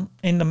slant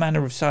in the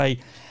manner of, say,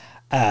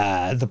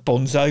 the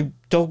Bonzo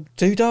Dog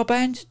Doodah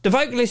Band. The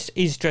vocalist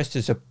is dressed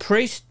as a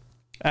priest,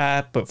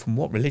 but from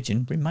what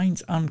religion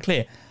remains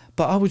unclear.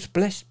 But I was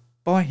blessed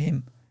by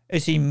him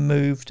as he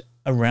moved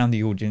around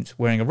the audience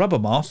wearing a rubber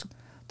mask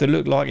that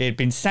looked like it had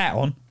been sat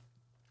on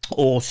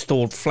or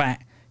stored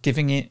flat,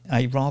 giving it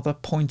a rather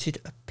pointed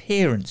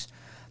appearance.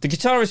 The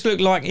guitarist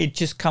looked like he'd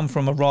just come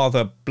from a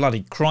rather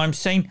bloody crime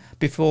scene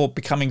before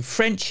becoming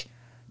French,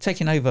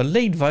 taking over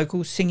lead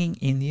vocals, singing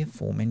in the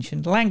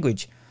aforementioned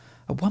language.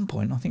 At one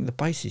point, I think the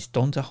bassist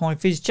donned a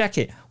high-vis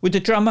jacket, with the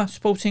drummer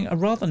sporting a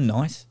rather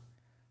nice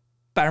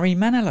Barry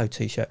Manilow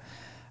t-shirt.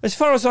 As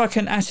far as I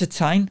can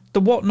ascertain,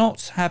 the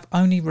Whatnots have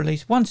only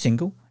released one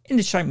single in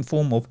the shape and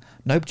form of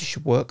Nobody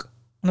Should Work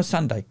on a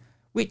Sunday,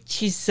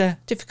 which is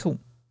difficult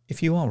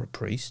if you are a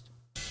priest.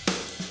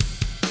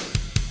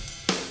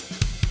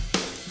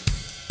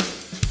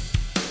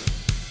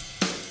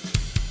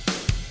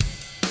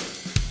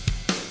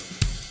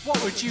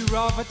 What would you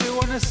rather do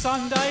on a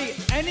Sunday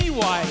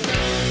anyway?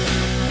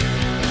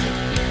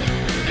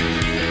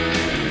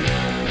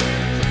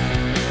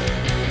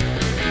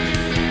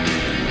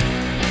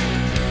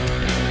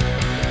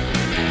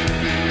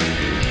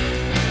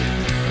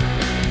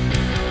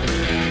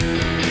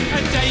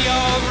 A day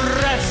of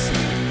rest,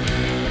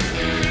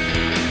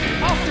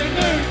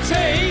 afternoon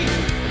tea,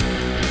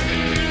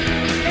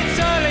 it's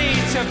early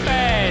to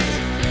bed,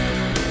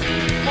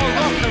 or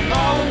rock and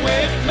roll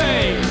with me.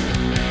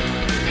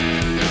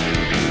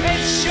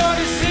 It's your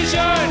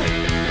decision,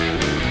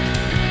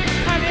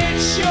 and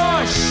it's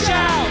your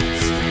shout.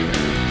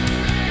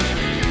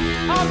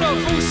 I'm not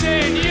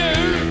forcing you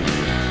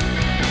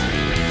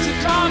to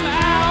come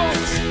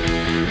out.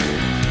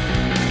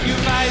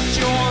 You've had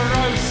your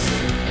roast,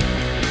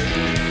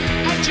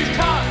 and you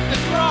cut the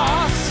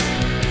grass.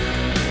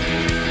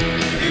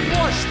 You've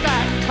washed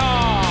that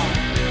car,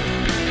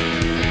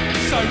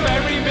 so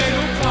very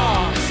middle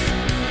class.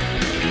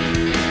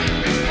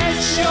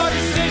 It's your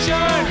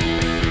decision,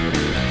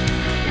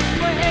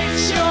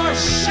 it's your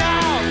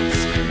shout.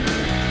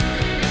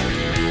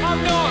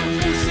 I'm not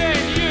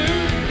forcing you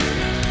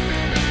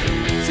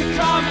to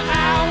come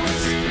out.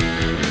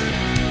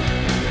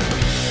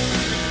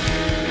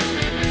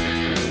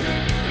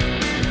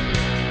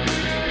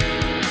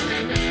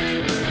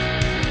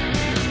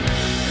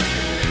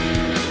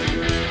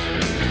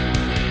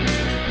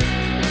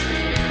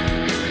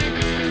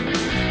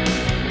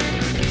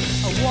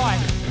 A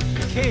wife,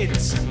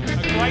 kids, a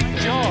great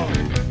job,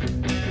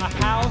 a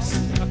house,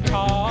 a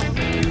car,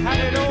 you had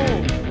it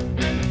all.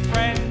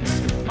 Friends,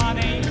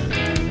 money,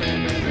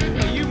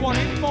 but you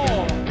wanted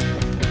more.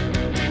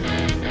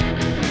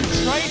 You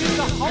traded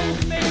the whole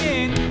thing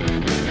in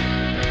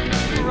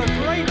for a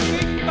great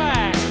big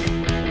bag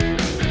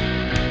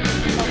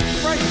of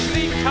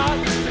freshly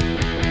cut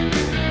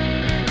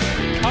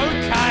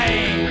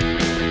cocaine.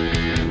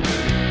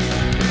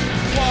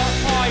 What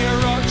are your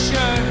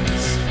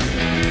options?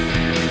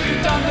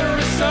 You've done the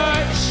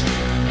research.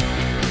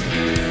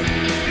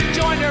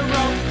 Join a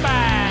rock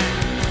band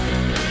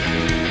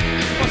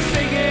or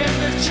sing in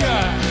the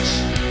church.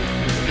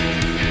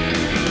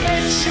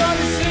 It's your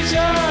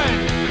decision,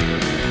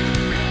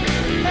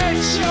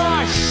 it's your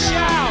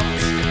shout.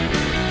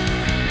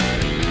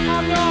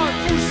 I'm not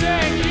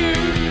forcing you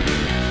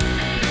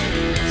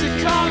to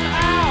come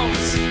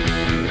out.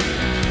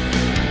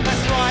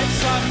 Let's write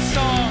some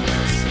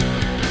songs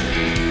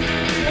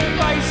all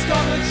based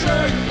on the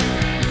truth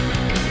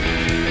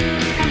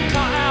and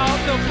cut out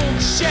the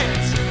bullshit.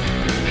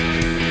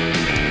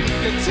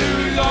 You're too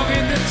long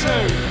in the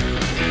tooth.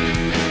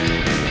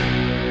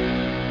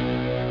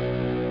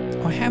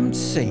 I haven't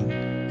seen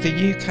the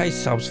UK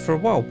Subs for a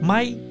while.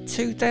 May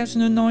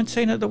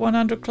 2019 at the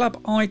 100 Club,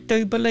 I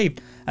do believe.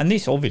 And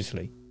this,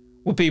 obviously,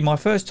 will be my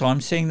first time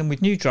seeing them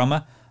with new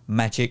drummer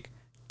Magic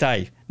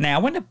Dave. Now,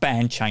 when a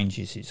band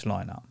changes its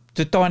lineup,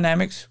 the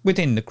dynamics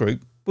within the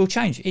group will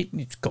change.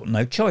 It's got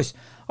no choice.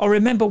 I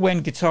remember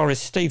when guitarist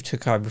Steve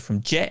took over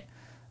from Jet,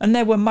 and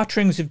there were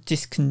mutterings of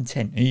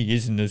discontent. He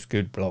isn't as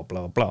good, blah,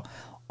 blah, blah.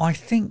 I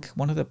think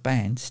one of the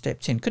band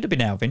stepped in, could have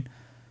been Alvin,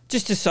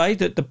 just to say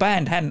that the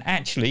band hadn't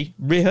actually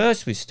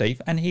rehearsed with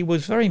Steve and he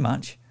was very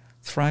much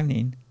thrown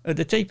in at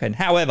the deep end.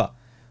 However,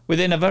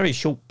 Within a very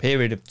short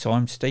period of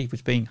time, Steve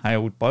was being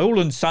hailed by all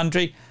and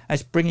sundry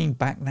as bringing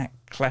back that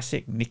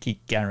classic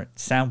Nicky Garrett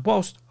sound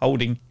whilst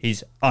holding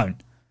his own.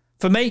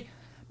 For me,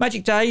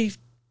 Magic Dave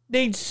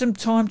needs some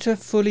time to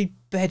fully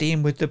bed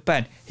in with the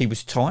band. He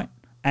was tight,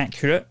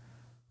 accurate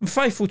and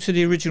faithful to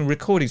the original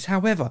recordings.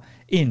 However,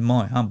 in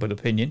my humble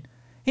opinion,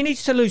 he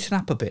needs to loosen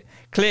up a bit.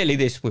 Clearly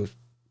this will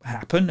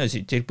happen as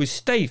it did with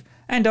Steve,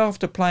 and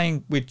after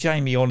playing with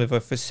Jamie Oliver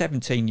for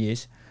 17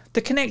 years,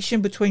 the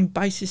connection between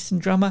bassist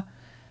and drummer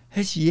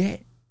has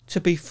yet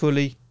to be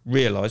fully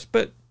realised,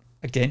 but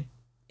again,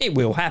 it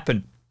will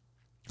happen.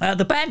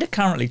 The band are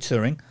currently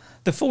touring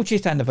the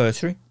 40th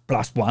anniversary,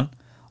 +1,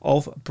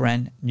 of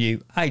Brand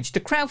New Age. The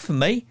crowd, for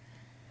me,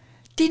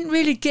 didn't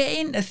really get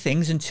into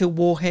things until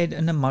Warhead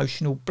and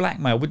Emotional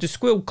Blackmail, with the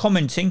Squirrel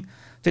commenting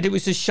that it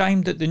was a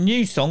shame that the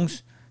new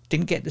songs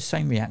didn't get the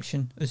same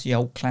reaction as the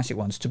old classic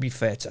ones, to be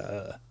fair to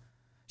her.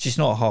 She's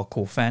not a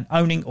hardcore fan,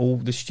 owning all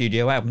the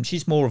studio albums.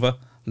 She's more of a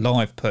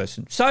live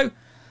person. So,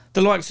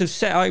 the likes of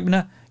Set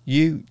Opener,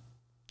 You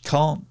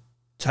Can't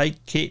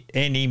Take It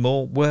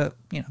Anymore were,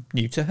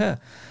 new to her.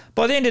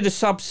 By the end of the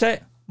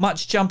subset,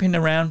 much jumping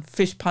around,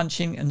 fist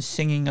punching and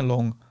singing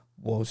along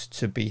was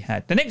to be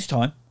had. The next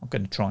time, I'm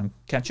going to try and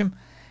catch them,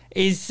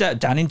 is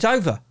down in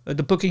Dover at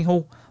the Booking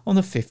Hall on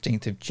the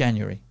 15th of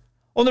January.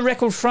 On the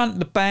record front,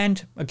 the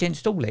band,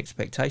 against all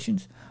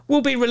expectations,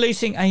 will be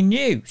releasing a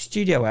new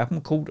studio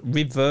album called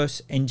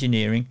Reverse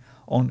Engineering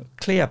on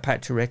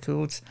Cleopatra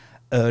Records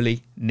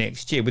early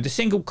next year, with a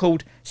single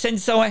called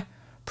Sensei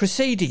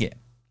preceding it.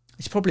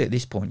 It's probably at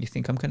this point you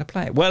think I'm going to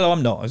play it. Well,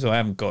 I'm not, as I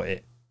haven't got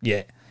it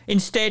yet.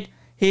 Instead,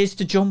 here's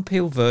the John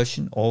Peel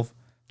version of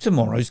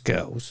Tomorrow's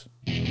Girls.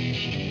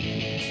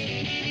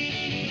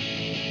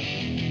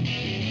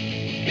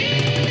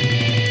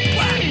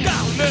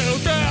 Little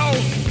girl,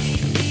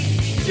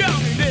 she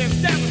only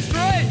lives down the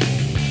street,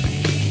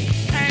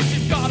 and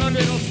she's got a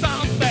little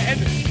something.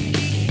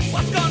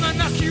 What's gonna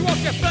knock you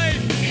off your feet?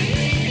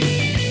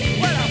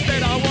 Well, I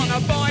said I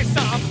wanna buy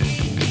some,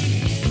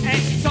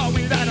 and she told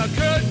me that I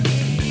could.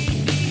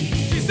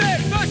 She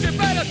said first you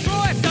better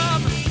try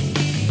some,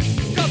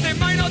 'cause it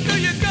may not do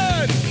you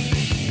good.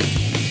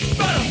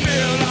 But I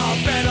feel a lot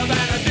better than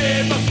I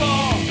did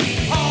before.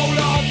 Whole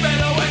lot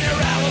better when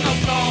you're out on the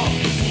floor.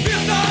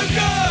 Feels so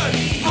good,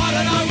 I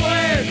don't know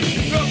when.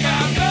 Look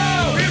out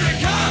now, here it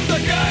comes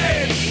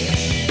again.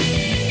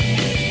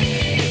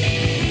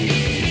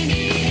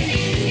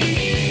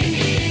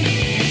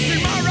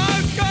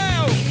 Tomorrow's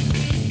girl,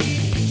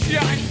 she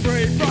ain't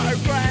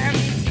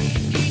pre-programmed,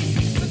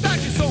 so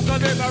don't you talk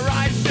of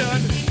liberation,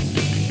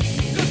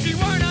 'cause she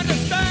won't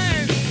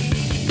understand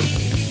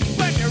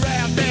when you're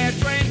out there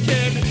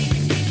drinking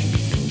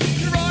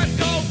your ice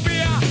cold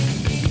beer.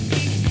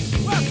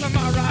 Well,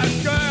 tomorrow's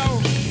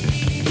girl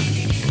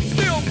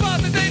still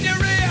buzzing in your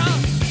ear,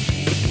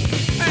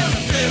 and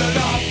I feel a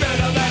lot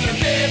better than I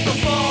did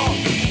before.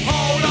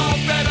 Whole lot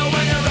better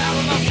when you're out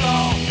on the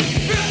floor.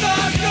 Feels so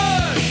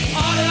good, I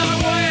don't know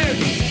when.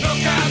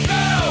 Look out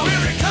now,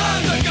 here it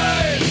comes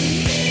again.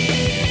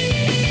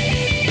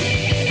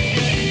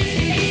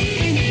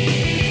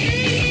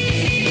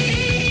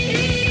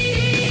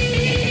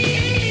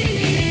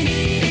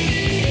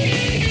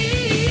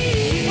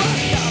 Well,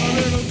 I got a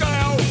little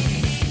girl,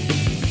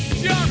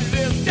 she only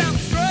lives down the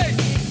street,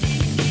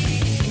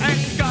 and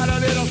she's got a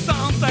little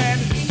something,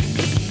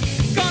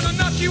 it's gonna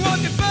knock you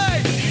on your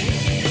feet.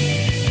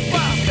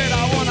 Well, I said I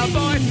wanna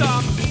buy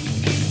some,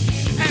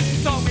 and she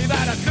told me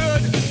that I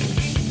could.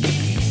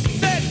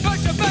 Said, but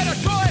you better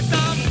try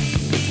some,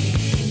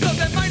 'cause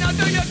it may not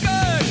do you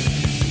good.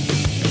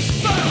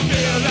 But I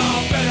feel a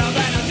lot better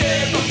than I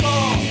did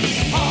before.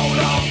 Whole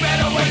lot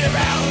better when you're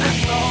out on that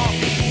floor.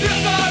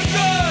 Feels so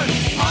good,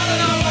 I don't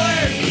know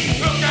when.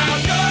 Look out,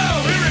 girl,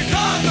 here it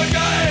comes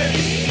again.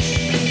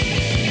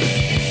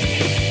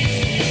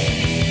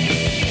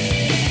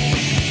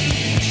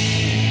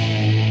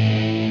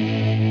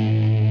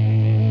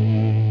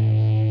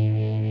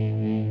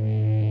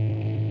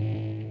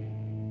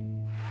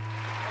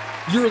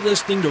 You're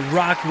listening to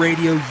Rock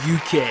Radio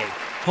UK,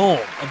 home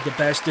of the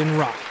best in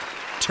rock.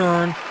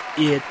 Turn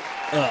it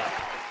up.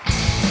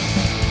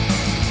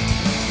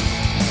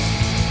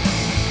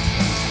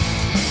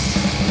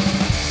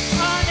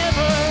 I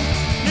never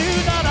knew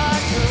that I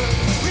could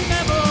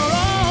remember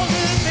all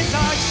the things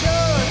I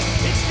should.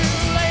 It's too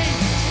late,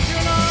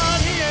 you're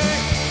not here.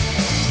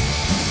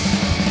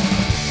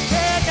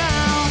 Tear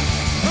down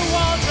the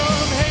walls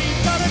of hate,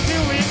 gotta do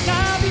it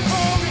now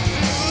before it's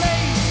too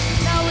late.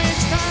 Now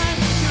it's time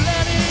to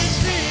let it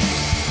be.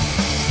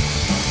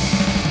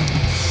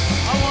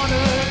 I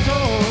wanna go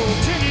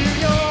to New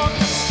York,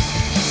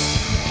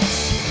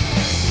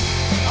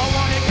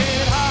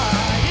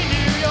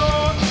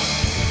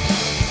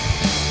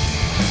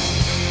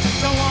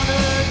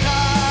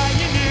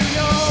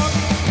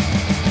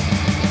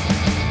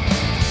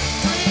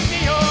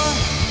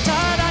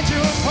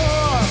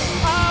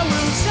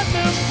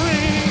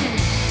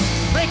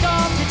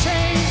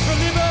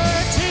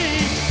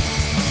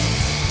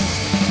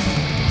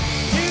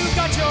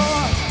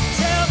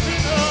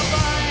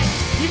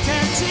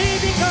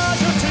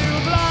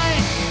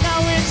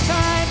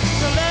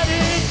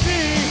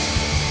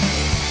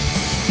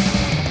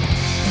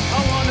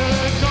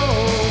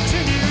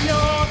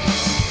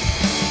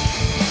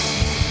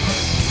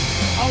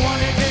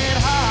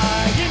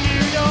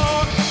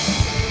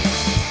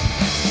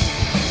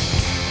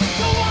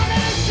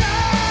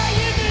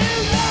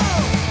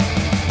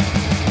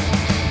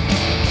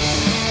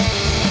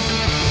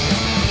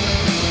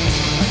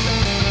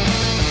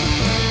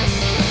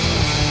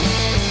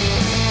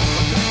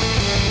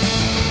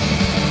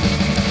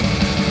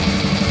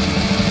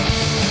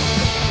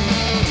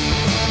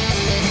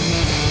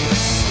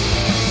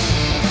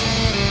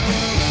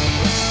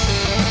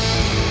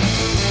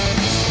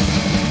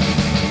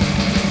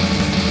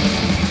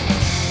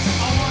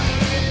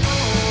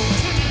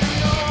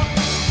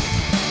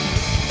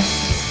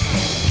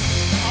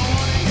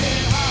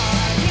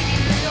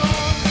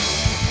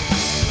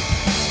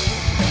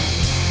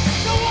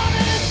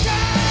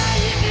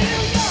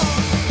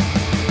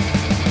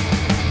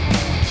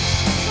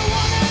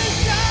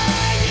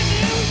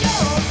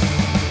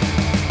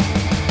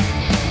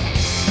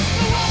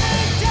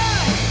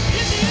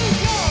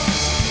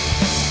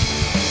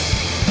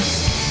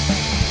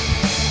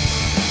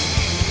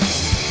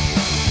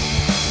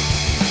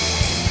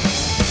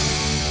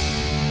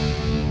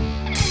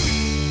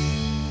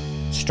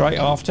 straight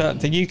after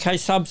the UK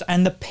subs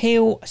and the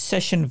Peel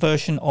session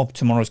version of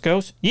Tomorrow's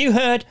Girls. You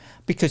heard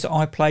because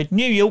I played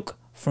New York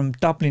from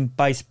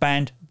Dublin-based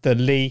band The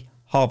Lee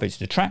Harveys.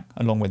 The track,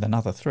 along with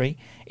another 3,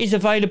 is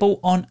available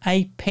on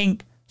a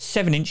pink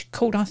 7-inch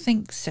called, I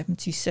think,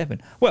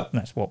 77. Well,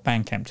 that's what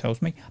Bandcamp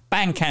tells me.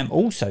 Bandcamp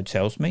also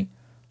tells me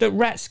that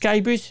Rat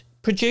Scabies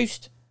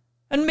produced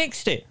and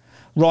mixed it.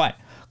 Right,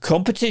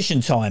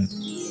 competition time.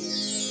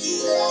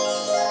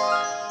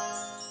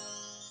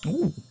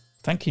 Ooh,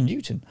 thank you,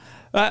 Newton.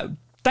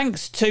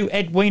 Thanks to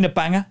Edweena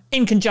Banger,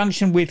 in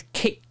conjunction with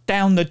Kick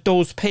Down the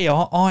Doors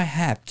PR, I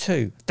have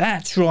 2.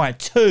 That's right,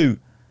 2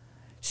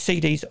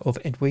 CDs of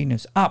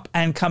Edweena's up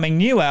and coming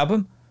new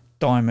album,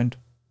 Diamond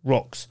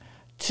Rocks,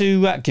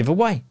 to give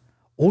away.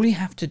 All you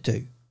have to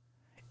do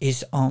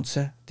is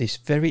answer this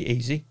very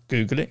easy,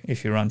 Google it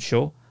if you're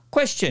unsure,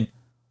 question: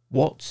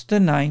 what's the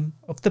name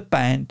of the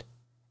band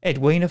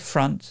Edweena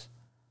fronts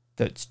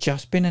that's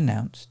just been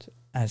announced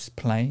as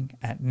playing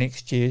at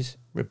next year's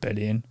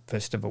Rebellion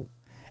Festival?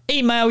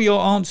 Email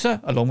your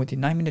answer along with your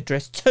name and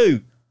address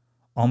to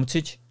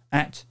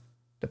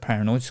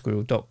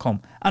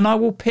armitage@theparanoidsquirrel.com and I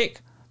will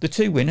pick the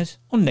 2 winners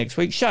on next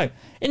week's show.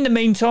 In the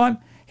meantime,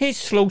 here's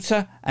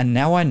Slaughter and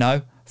Now I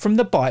Know from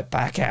the Bite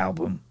Back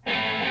album.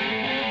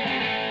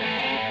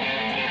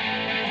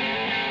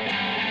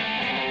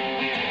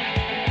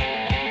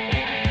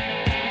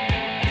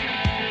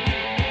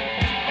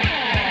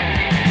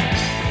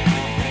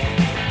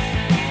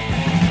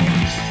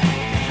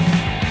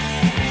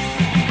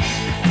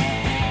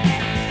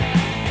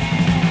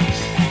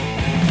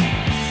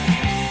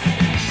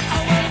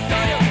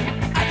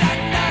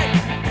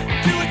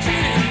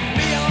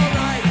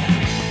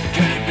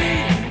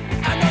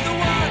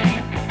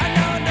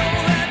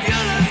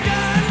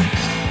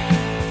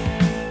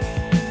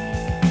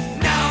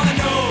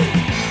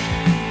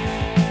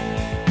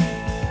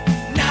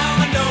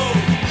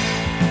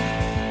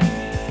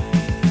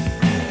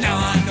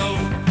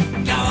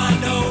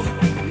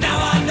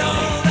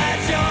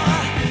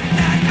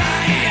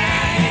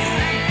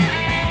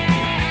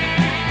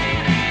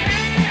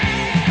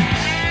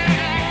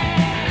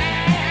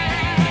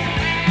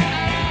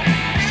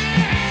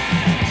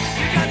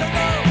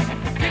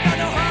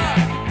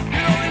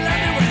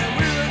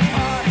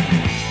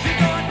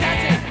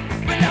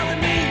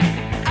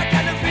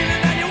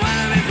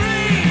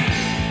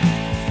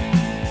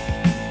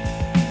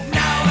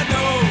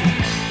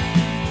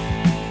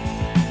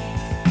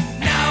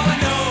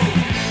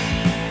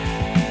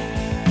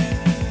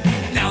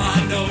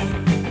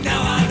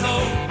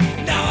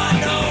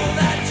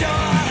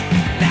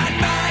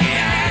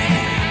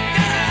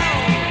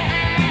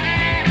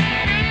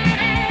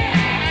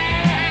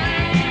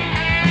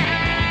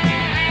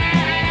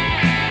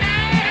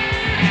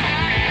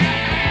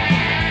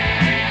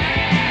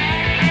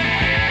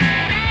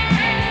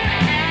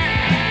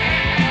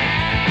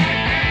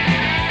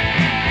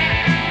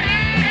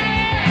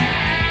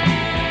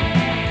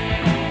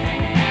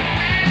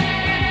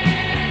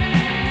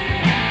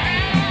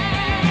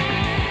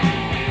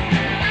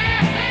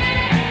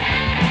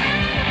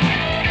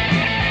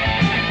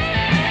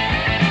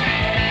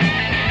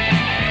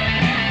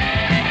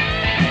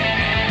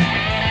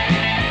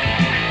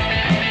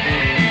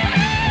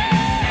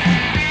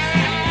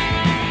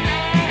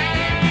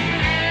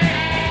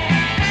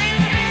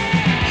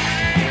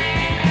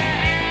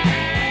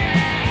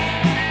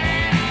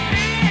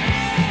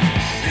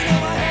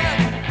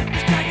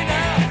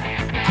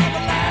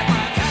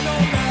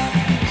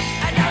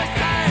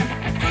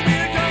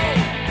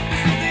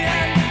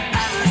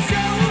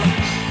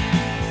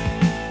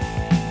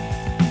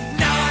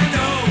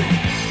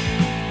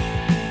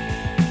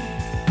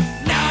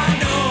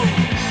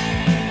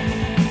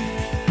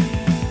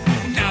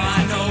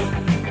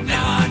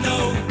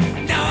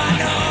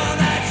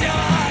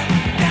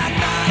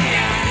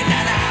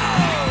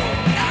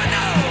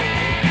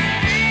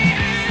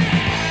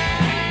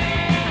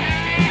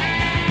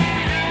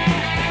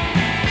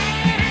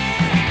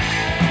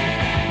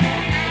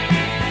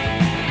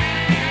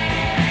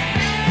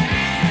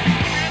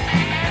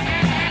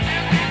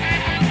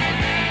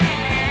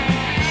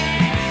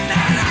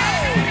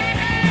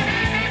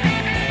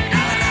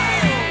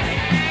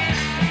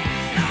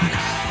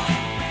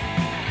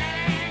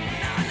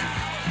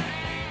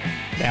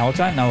 Now, I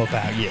don't know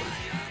about you,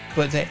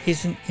 but there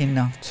isn't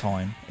enough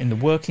time in the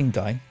working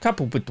day,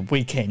 coupled with the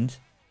weekend,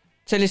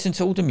 to listen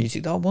to all the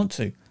music that I want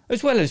to,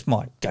 as well as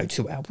my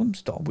go-to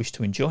albums that I wish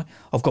to enjoy.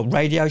 I've got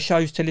radio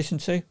shows to listen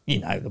to, you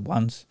know the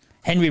ones.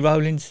 Henry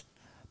Rollins,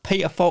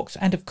 Peter Fox,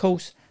 and of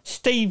course,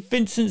 Steve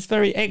Vincent's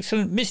very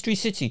excellent Mystery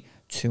City.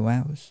 2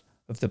 hours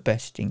of the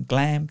best in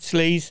glam,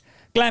 sleaze,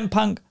 glam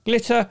punk,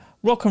 glitter,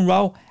 rock and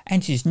roll,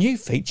 and his new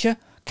feature,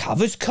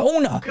 Covers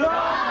Corner.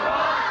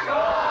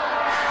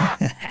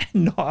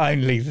 Not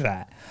only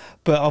that,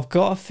 but I've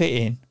got to fit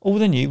in all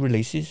the new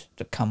releases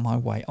that come my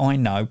way. I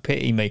know,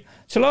 pity me.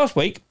 So last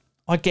week,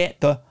 I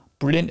get the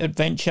Brilliant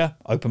Adventure,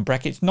 open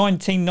brackets,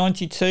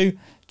 1992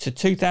 to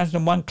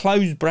 2001,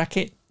 close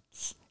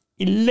brackets,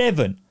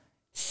 11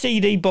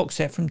 CD box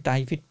set from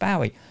David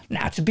Bowie.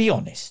 Now, to be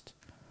honest,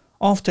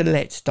 after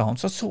Let's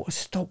Dance, I sort of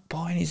stopped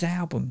buying his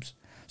albums.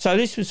 So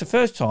this was the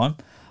first time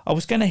I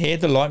was going to hear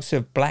the likes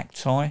of Black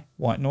Tie,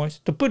 White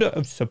Noise, the Buddha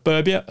of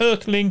Suburbia,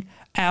 Earthling,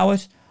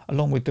 Hours,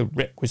 along with the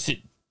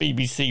requisite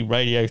BBC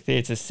Radio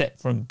Theatre set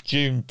from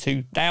June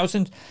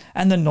 2000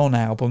 and the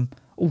non-album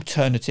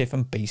Alternative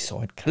and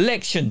B-Side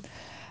Collection.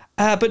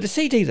 But the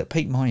CD that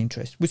piqued my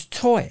interest was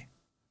Toy,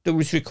 that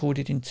was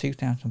recorded in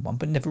 2001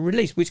 but never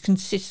released, which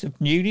consists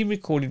of newly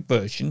recorded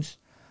versions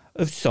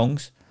of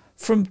songs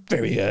from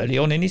very early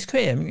on in his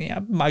career,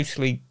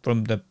 mostly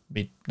from the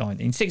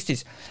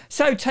mid-1960s.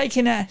 So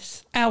taking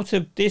us out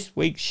of this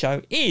week's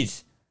show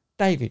is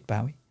David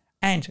Bowie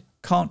and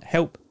Can't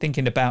Help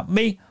Thinking About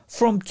Me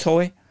from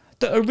Toy,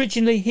 that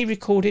originally he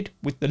recorded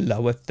with the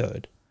Lower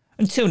Third.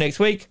 Until next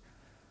week,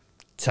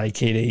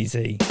 take it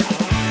easy.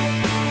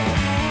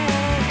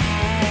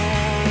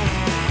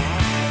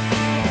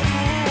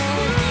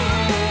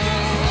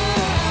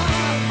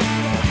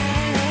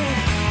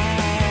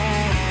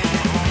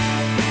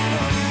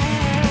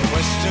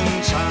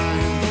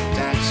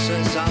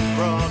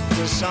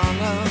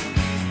 Dishonor.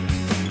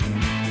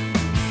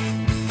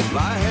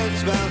 My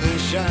head's bound in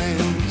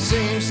shame.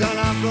 Seems that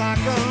I've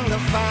blackened the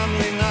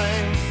family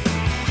name.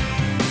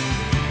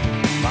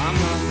 My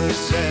mother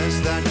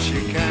says that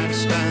she can't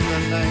stand the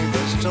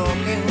neighbors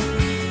talking.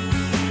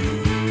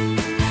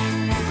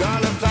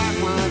 Gotta pack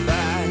my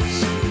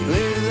bags,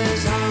 leave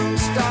this home,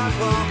 start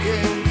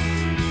walking.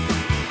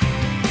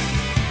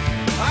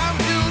 I'm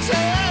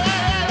guilty.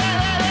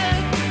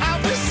 I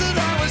wish that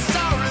I was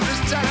sorry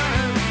this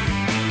time.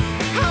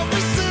 I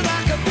wish that I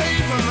could pay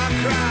for my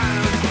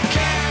crime.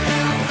 Can't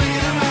help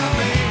thinking about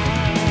me.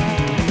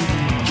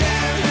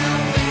 Can't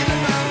help thinking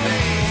about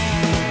me.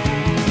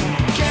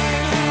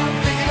 Can't help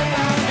thinking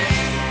about me.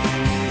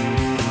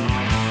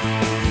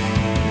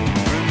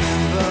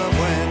 Remember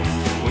when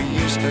we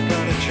used to go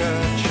to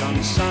church on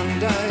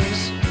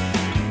Sundays?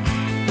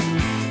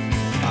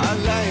 I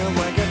lay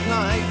awake at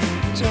night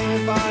till we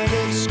find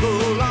at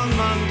school on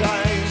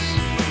Mondays.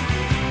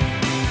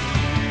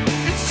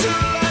 It's too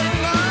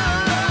late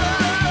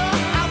now.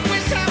 I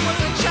wish I was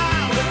a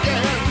child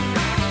again.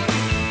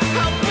 I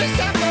wish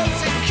I felt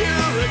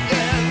secure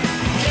again.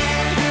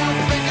 Can't help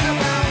thinking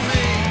about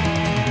me.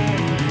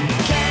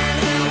 Can't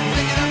help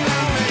thinking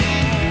about me.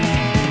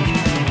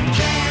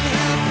 Can't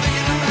help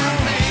thinking about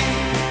me.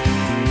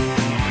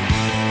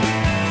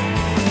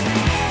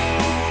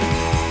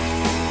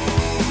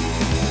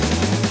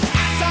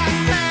 As I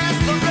pass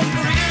the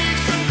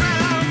recreation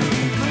ground,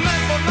 the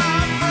men for my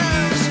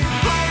friends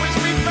always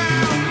be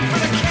found,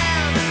 but I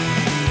can't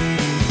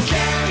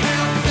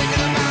help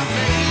thinking about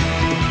me.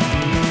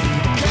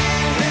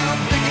 Can't help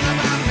thinking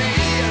about me.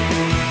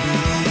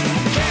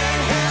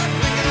 Can't help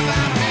thinking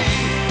about me.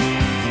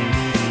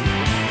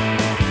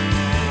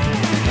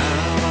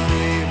 Now I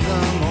leave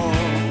them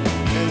all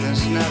in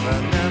this never,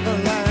 never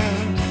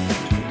land.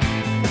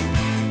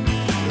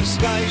 The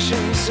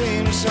station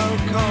seems so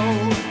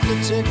cold, the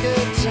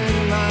ticket's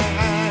in my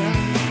hand.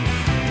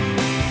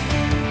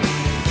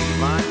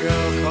 My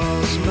girl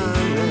calls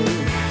Mary,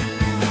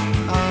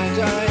 I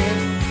died.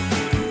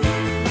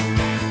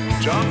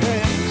 Drop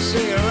in,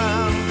 see you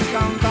around,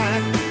 come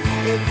back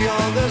if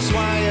you're this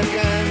way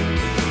again.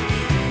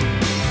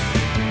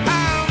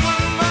 I'm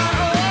on my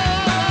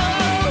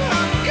own,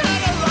 I've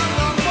got a long,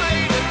 long way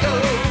to go.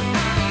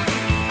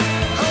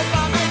 Hope I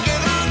make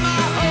it on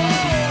my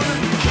own.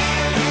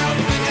 Can't help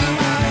thinking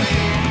about me.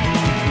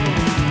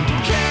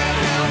 Can't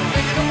help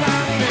thinking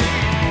about me.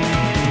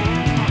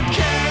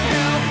 Can't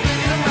help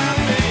thinking about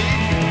me.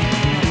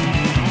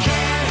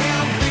 Can't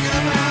help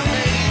thinking about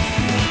me.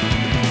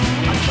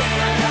 I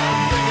can't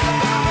help thinking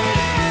about me. I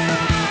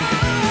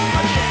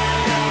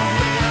can't help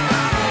thinking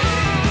about me.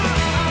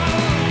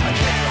 I can't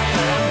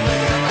help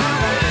thinking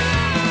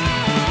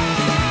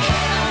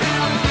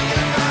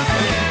about me.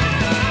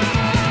 Can't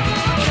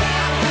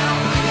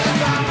help thinking about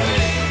me.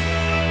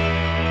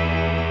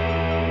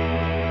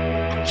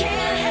 Can't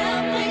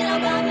help thinking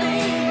about me.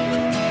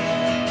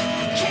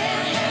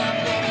 Can't help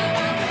thinking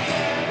about me.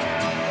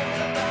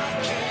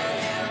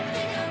 Can't help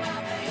thinking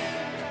about me.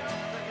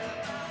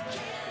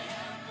 Can't help thinking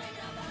about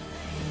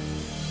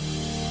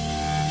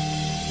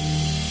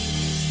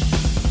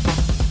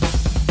me.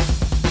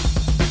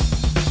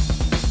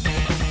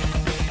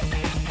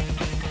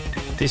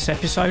 This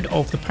episode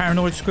of the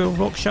Paranoid Squirrel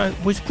Rock Show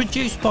was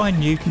produced by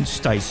Newton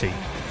Stacey,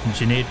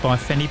 engineered by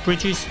Fenny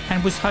Bridges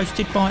and was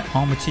hosted by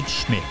Armitage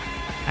Schmidt,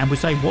 and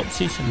was a What's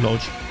His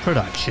Lodge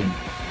production.